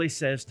literally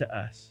says to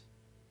us,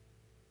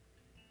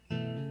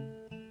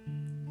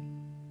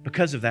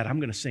 because of that, I'm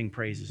going to sing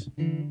praises.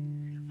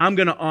 I'm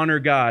going to honor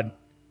God,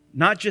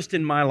 not just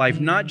in my life,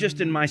 not just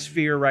in my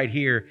sphere right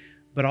here,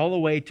 but all the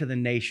way to the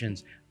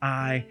nations.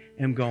 I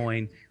am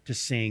going to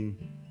sing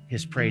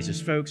His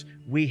praises. Folks,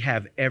 we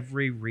have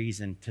every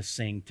reason to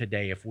sing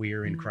today if we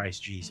are in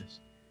Christ Jesus.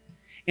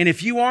 And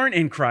if you aren't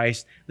in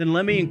Christ, then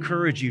let me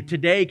encourage you.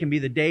 Today can be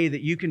the day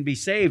that you can be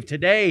saved.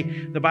 Today,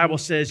 the Bible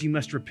says you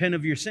must repent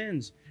of your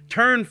sins.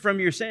 Turn from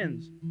your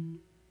sins.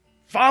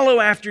 Follow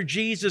after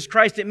Jesus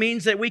Christ. It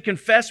means that we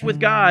confess with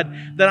God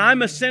that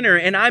I'm a sinner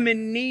and I'm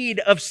in need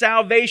of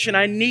salvation.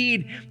 I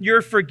need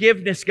your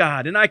forgiveness,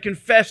 God. And I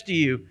confess to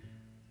you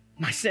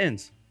my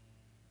sins.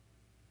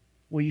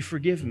 Will you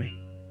forgive me?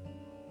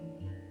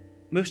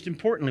 Most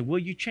importantly, will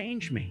you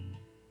change me?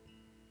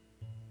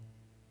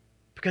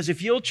 Because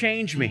if you'll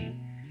change me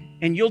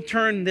and you'll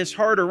turn this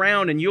heart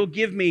around and you'll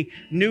give me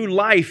new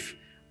life,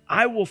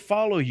 I will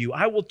follow you.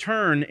 I will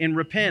turn and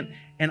repent,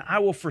 and I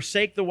will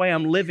forsake the way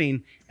I'm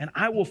living, and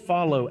I will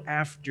follow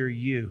after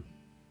you.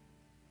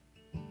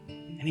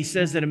 And He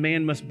says that a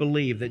man must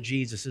believe that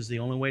Jesus is the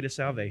only way to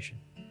salvation,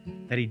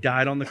 that He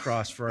died on the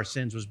cross for our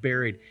sins, was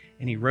buried,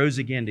 and He rose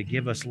again to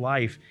give us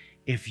life.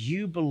 If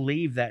you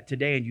believe that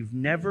today and you've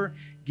never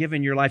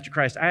given your life to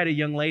Christ. I had a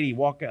young lady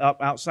walk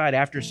up outside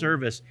after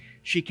service.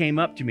 She came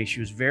up to me. She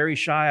was very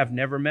shy. I've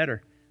never met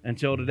her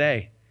until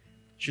today.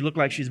 She looked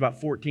like she's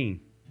about 14.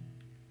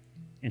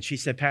 And she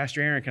said,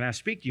 Pastor Aaron, can I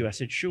speak to you? I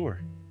said,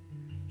 sure.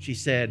 She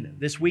said,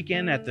 this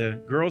weekend at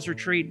the girls'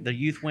 retreat, the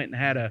youth went and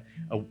had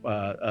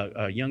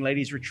a young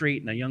ladies'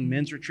 retreat and a young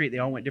men's retreat. They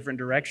all went different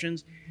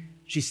directions.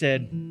 She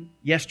said,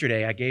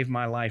 yesterday I gave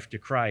my life to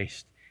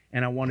Christ,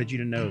 and I wanted you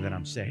to know that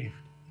I'm saved.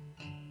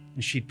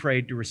 And she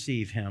prayed to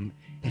receive Him,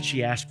 and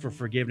she asked for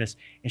forgiveness,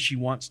 and she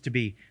wants to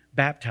be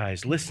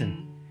baptized.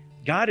 Listen,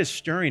 God is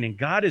stirring and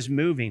God is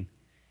moving.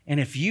 And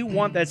if you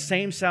want that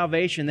same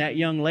salvation that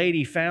young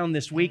lady found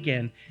this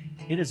weekend,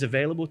 it is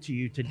available to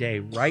you today,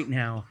 right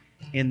now,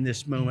 in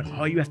this moment.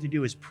 All you have to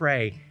do is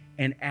pray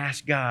and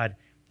ask God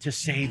to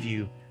save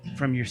you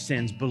from your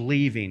sins,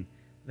 believing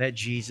that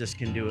Jesus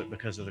can do it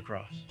because of the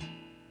cross.